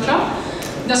Maha Mantra.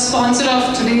 the sponsor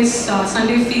of today's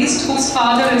Sunday feast, whose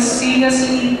father is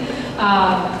seriously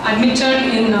admitted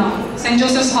in St.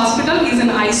 Joseph's Hospital. He's in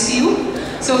ICU.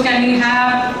 So can we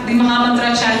have the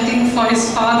Mahamantra chanting for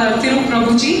his father, Thiru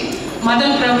Prabhuji,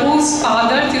 Madan Prabhu's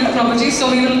father, Thiru Prabhuji. So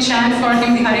we will chant for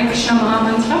him the Hare Krishna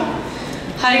Mahamantra.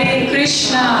 Hare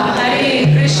Krishna,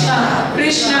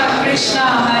 Krishna Krishna,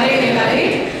 Hare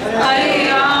Hare,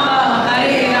 Hare Rama,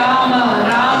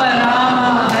 Rama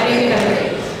Rama, Hare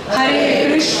Hare. Hare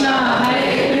Krishna,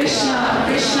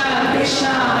 Krishna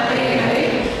Krishna, Hare Hare,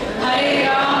 Hare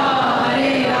Rama,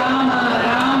 Rama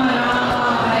Rama,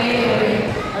 Hare Hare.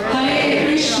 Hare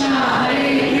Krishna,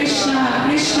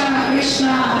 Krishna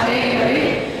Krishna, Hare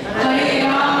Hare, Hare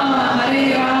Rama,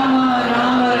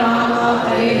 Rama Rama,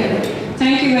 Hare Hare.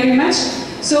 Thank you very much.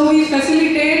 So we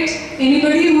facilitate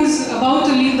anybody who is about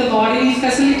to leave the body, we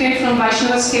facilitate from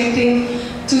Vaishnava's chanting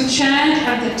to chant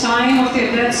at the time of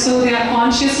their death, so they are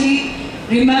consciously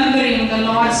remembering the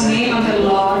Lord's name and the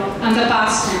Lord and the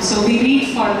past time. So we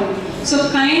read for them. So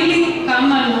kindly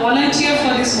come and volunteer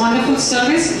for this wonderful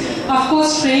service. Of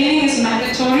course, training is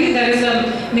mandatory. There is a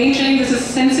main training. This is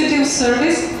sensitive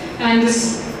service and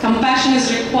this compassion is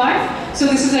required. So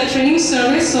this is a training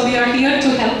service. So we are here to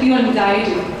help you and guide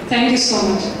you. Thank you so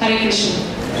much. Hare Krishna.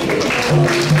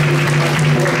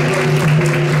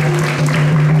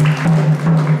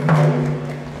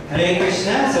 Hare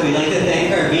Krishna. So we'd like to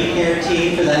thank our Meet Here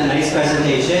team for that nice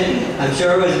presentation. I'm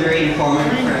sure it was very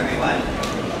informative for everyone.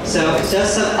 So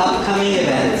just some upcoming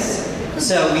events.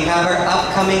 So we have our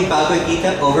upcoming Bhagavad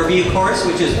Gita overview course,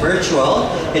 which is virtual.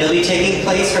 It'll be taking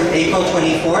place from April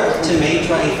 24th to May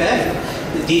 25th.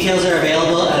 The details are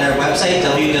available at our website,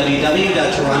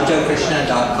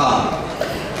 www.torontokrishna.com.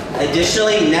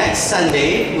 Additionally, next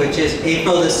Sunday, which is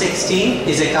April the 16th,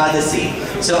 is Ekadasi.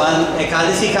 So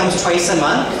Ekadasi comes twice a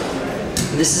month.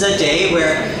 This is a day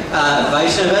where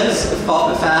Vaishnavas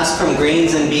fast from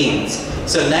grains and beans.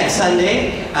 So next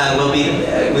Sunday, we'll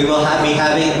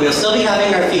still be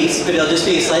having our feast, but it'll just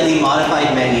be a slightly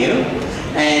modified menu.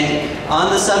 And on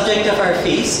the subject of our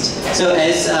feast, so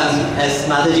as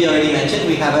Mataji already mentioned,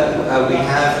 we have a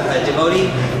devotee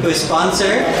who is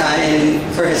sponsored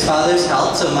for his father's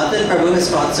health. So Madan Prabhu is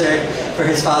sponsored for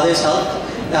his father's health.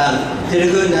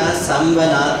 Tiruguna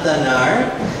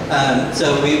Sambanatanar.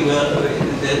 So the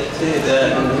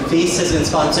feast has been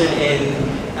sponsored in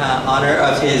honor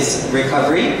of his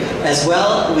recovery. As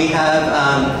well, we have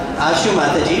Ashu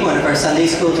Mataji, one of our Sunday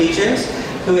school teachers,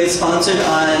 who is sponsored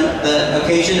on the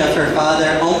occasion of her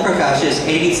father Om Prakash's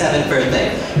 87th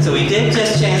birthday. So we did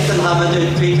just chant the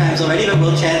Mahamantra 3 times already, but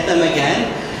we'll chant them again.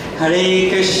 Hare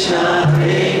Krishna,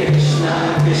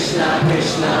 Krishna Krishna,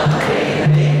 Hare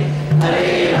Hare,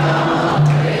 Hare Rama,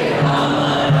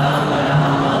 Rama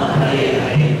Rama, Hare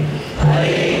Hare.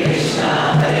 Hare Krishna,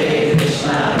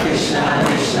 Krishna Krishna,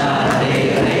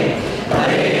 Hare Hare,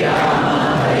 Hare Rama,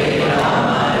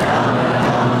 Rama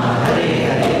Rama, Hare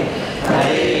Hare.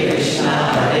 Hare Krishna,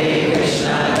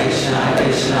 Krishna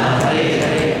Krishna, Hare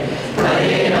Hare,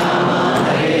 Hare Rama,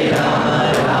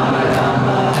 Rama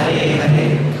Rama, Hare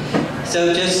Hare. So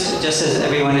just as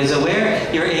everyone is aware,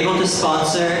 you're able to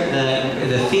sponsor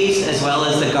the feast as well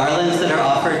as the garlands that are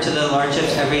offered to the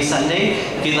Lordships every Sunday.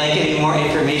 If you'd like any more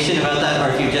information about that, or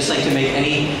if you'd just like to make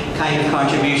any kind of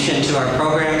contribution to our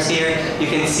programs here, you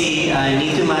can see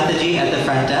Neetu Mataji at the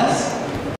front desk.